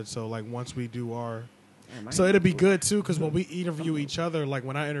be good. So, like, once we do our... So it'll be good, too, because when we interview each other, like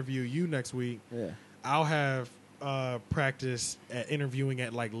when I interview you next week, I'll have... practice at interviewing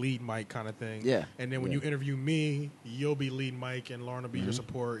at like lead mic kind of thing. Yeah. And then when you interview me, you'll be lead mic and Lauren will be your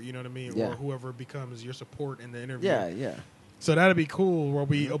support, you know what I mean? Yeah. Or whoever becomes your support in the interview. Yeah. So that'd be cool where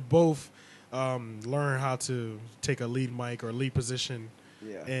we both learn how to take a lead mic or lead position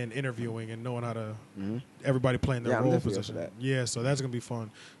in interviewing and knowing how to everybody playing their role position. Yeah, so that's gonna be fun.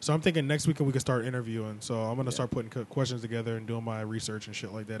 So I'm thinking next weekend we can start interviewing. So I'm gonna start putting questions together and doing my research and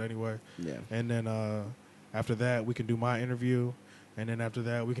shit like that anyway. Yeah. And then after that, we can do my interview, and then after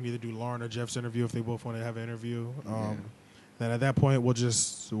that, we can either do Lauren or Jeff's interview if they both want to have an interview. Then at that point,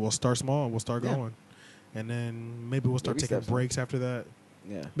 we'll start small and we'll start going, and then maybe we'll start taking breaks after that.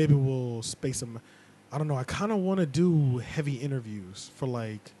 Yeah, maybe we'll space them. I don't know. I kind of want to do heavy interviews for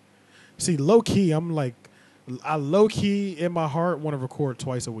like, See, low key, I low key in my heart want to record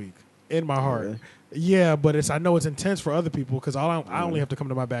twice a week. In my heart. Really? Yeah, but I know it's intense for other people because I only have to come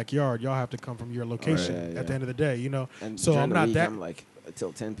to my backyard. Y'all have to come from your location at the end of the day, you know. And so I'm not week, that. I'm like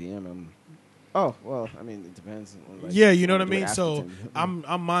until 10 p.m. Oh well, I mean it depends. Like, yeah, you know what I mean. So 10.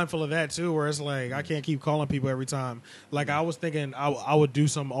 I'm mindful of that too. Where it's like I can't keep calling people every time. Like I was thinking I would do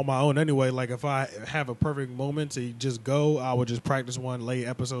some on my own anyway. Like if I have a perfect moment to just go, I would just practice one, lay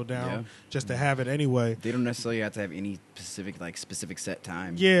episode down just to have it anyway. They don't necessarily have to have any specific set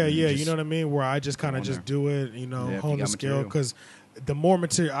time. Yeah, you know what I mean. Where I just kind of just do it, you know, hone the skill because. The more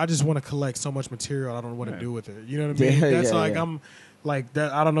material, I just want to collect so much material. I don't know what to do with it. You know what I mean? That's I'm like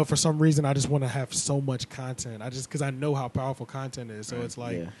that. I don't know. For some reason, I just want to have so much content. Because I know how powerful content is. So it's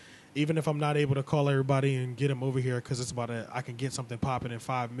like, even if I'm not able to call everybody and get them over here, because it's I can get something popping in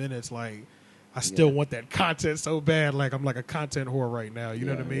 5 minutes. Like, I still want that content so bad. Like I'm like a content whore right now. You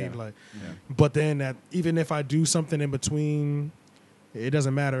know what I mean? Like, but then even if I do something in between. It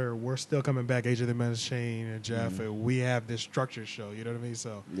doesn't matter. We're still coming back. AJ the Man, Shane, and Jeff. And we have this structured show. You know what I mean?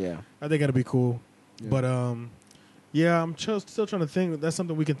 So I think it'll be cool. Yeah. But I'm still trying to think. That's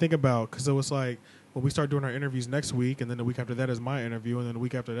something we can think about because it was like when we start doing our interviews next week, and then the week after that is my interview, and then the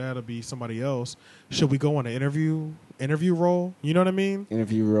week after that will be somebody else. Should we go on an interview role? You know what I mean?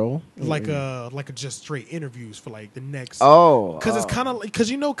 Interview role, like a just straight interviews for like the next. Because it's kind of because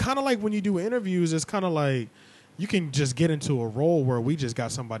kind of like when you do interviews, it's kind of like. You can just get into a role where we just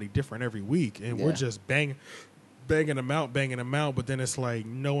got somebody different every week, and we're just banging them out. But then it's like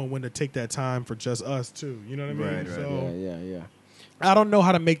knowing when to take that time for just us too. You know what I mean? Right. So I don't know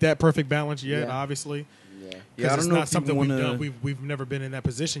how to make that perfect balance yet. Obviously, because it's not something we've done. We've never been in that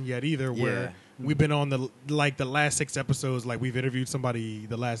position yet either. Where we've been on the last 6 episodes. Like we've interviewed somebody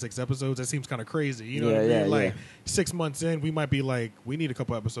the last 6 episodes. That seems kind of crazy. You know what I mean? Like 6 months in, we might be like, we need a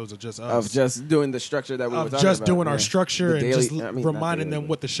couple episodes of just us. Of just doing the structure that we were talking about. Just doing our structure and just reminding them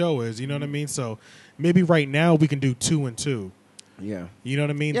what the show is. You know what I mean? So maybe right now we can do 2 and 2. Yeah. You know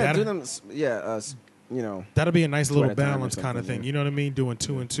what I mean? Yeah, do them. You know, that'll be a nice little balance kind of thing. You know what I mean? Doing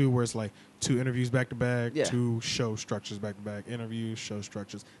 2 and 2, where it's like 2 interviews back to back, 2 show structures back to back, interviews, show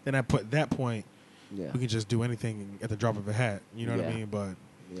structures. Then at that point, we can just do anything at the drop of a hat. You know what I mean? But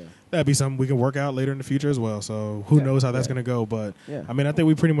that'd be something we can work out later in the future as well. So who knows how that's gonna go? But I mean, I think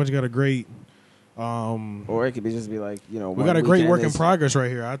we pretty much got a great. Or it could just be like, you know, we got a great work in progress right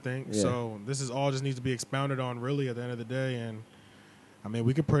here. I think so. This is all just needs to be expounded on really at the end of the day and. I mean,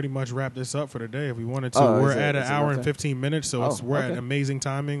 we could pretty much wrap this up for today if we wanted to. We're at an hour and 15 minutes, so we're at amazing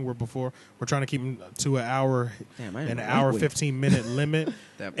timing. We're trying to keep them to an hour, 15-minute limit,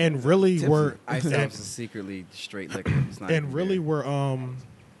 and really we're secretly straight liquor. And really we're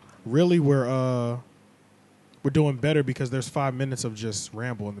doing better because there's 5 minutes of just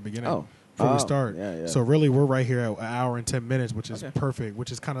ramble in the beginning. Before we start. So really we're right here at an hour and 10 minutes, which is perfect,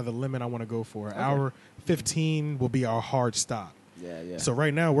 which is kind of the limit I want to go for. An hour 15 will be our hard stop. So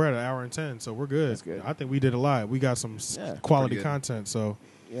right now we're at an hour and 10, so we're good. That's good. I think we did a lot. We got some quality content. So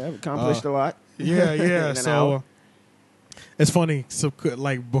we accomplished a lot. So it's funny. So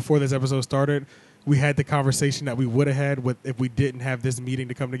like before this episode started, we had the conversation that we would have had if we didn't have this meeting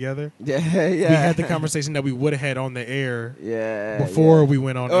to come together. We had the conversation that we would have had on the air. Before we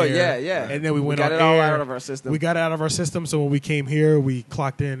went on air. And then we got it all out of our system. We got it out of our system. So when we came here, we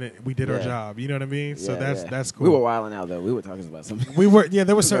clocked in and we did our job. You know what I mean? So that's cool. We were wilding out though. We were talking about something. We were. Yeah,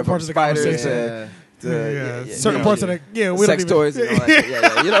 there were certain parts of the conversation. Certain parts of the we sex don't toys and all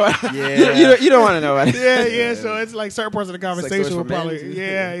that. You know what? You don't want to know about it. So it's like certain parts of the conversation will probably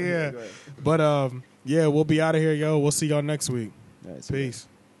But we'll be out of here, yo. We'll see y'all next week. Peace.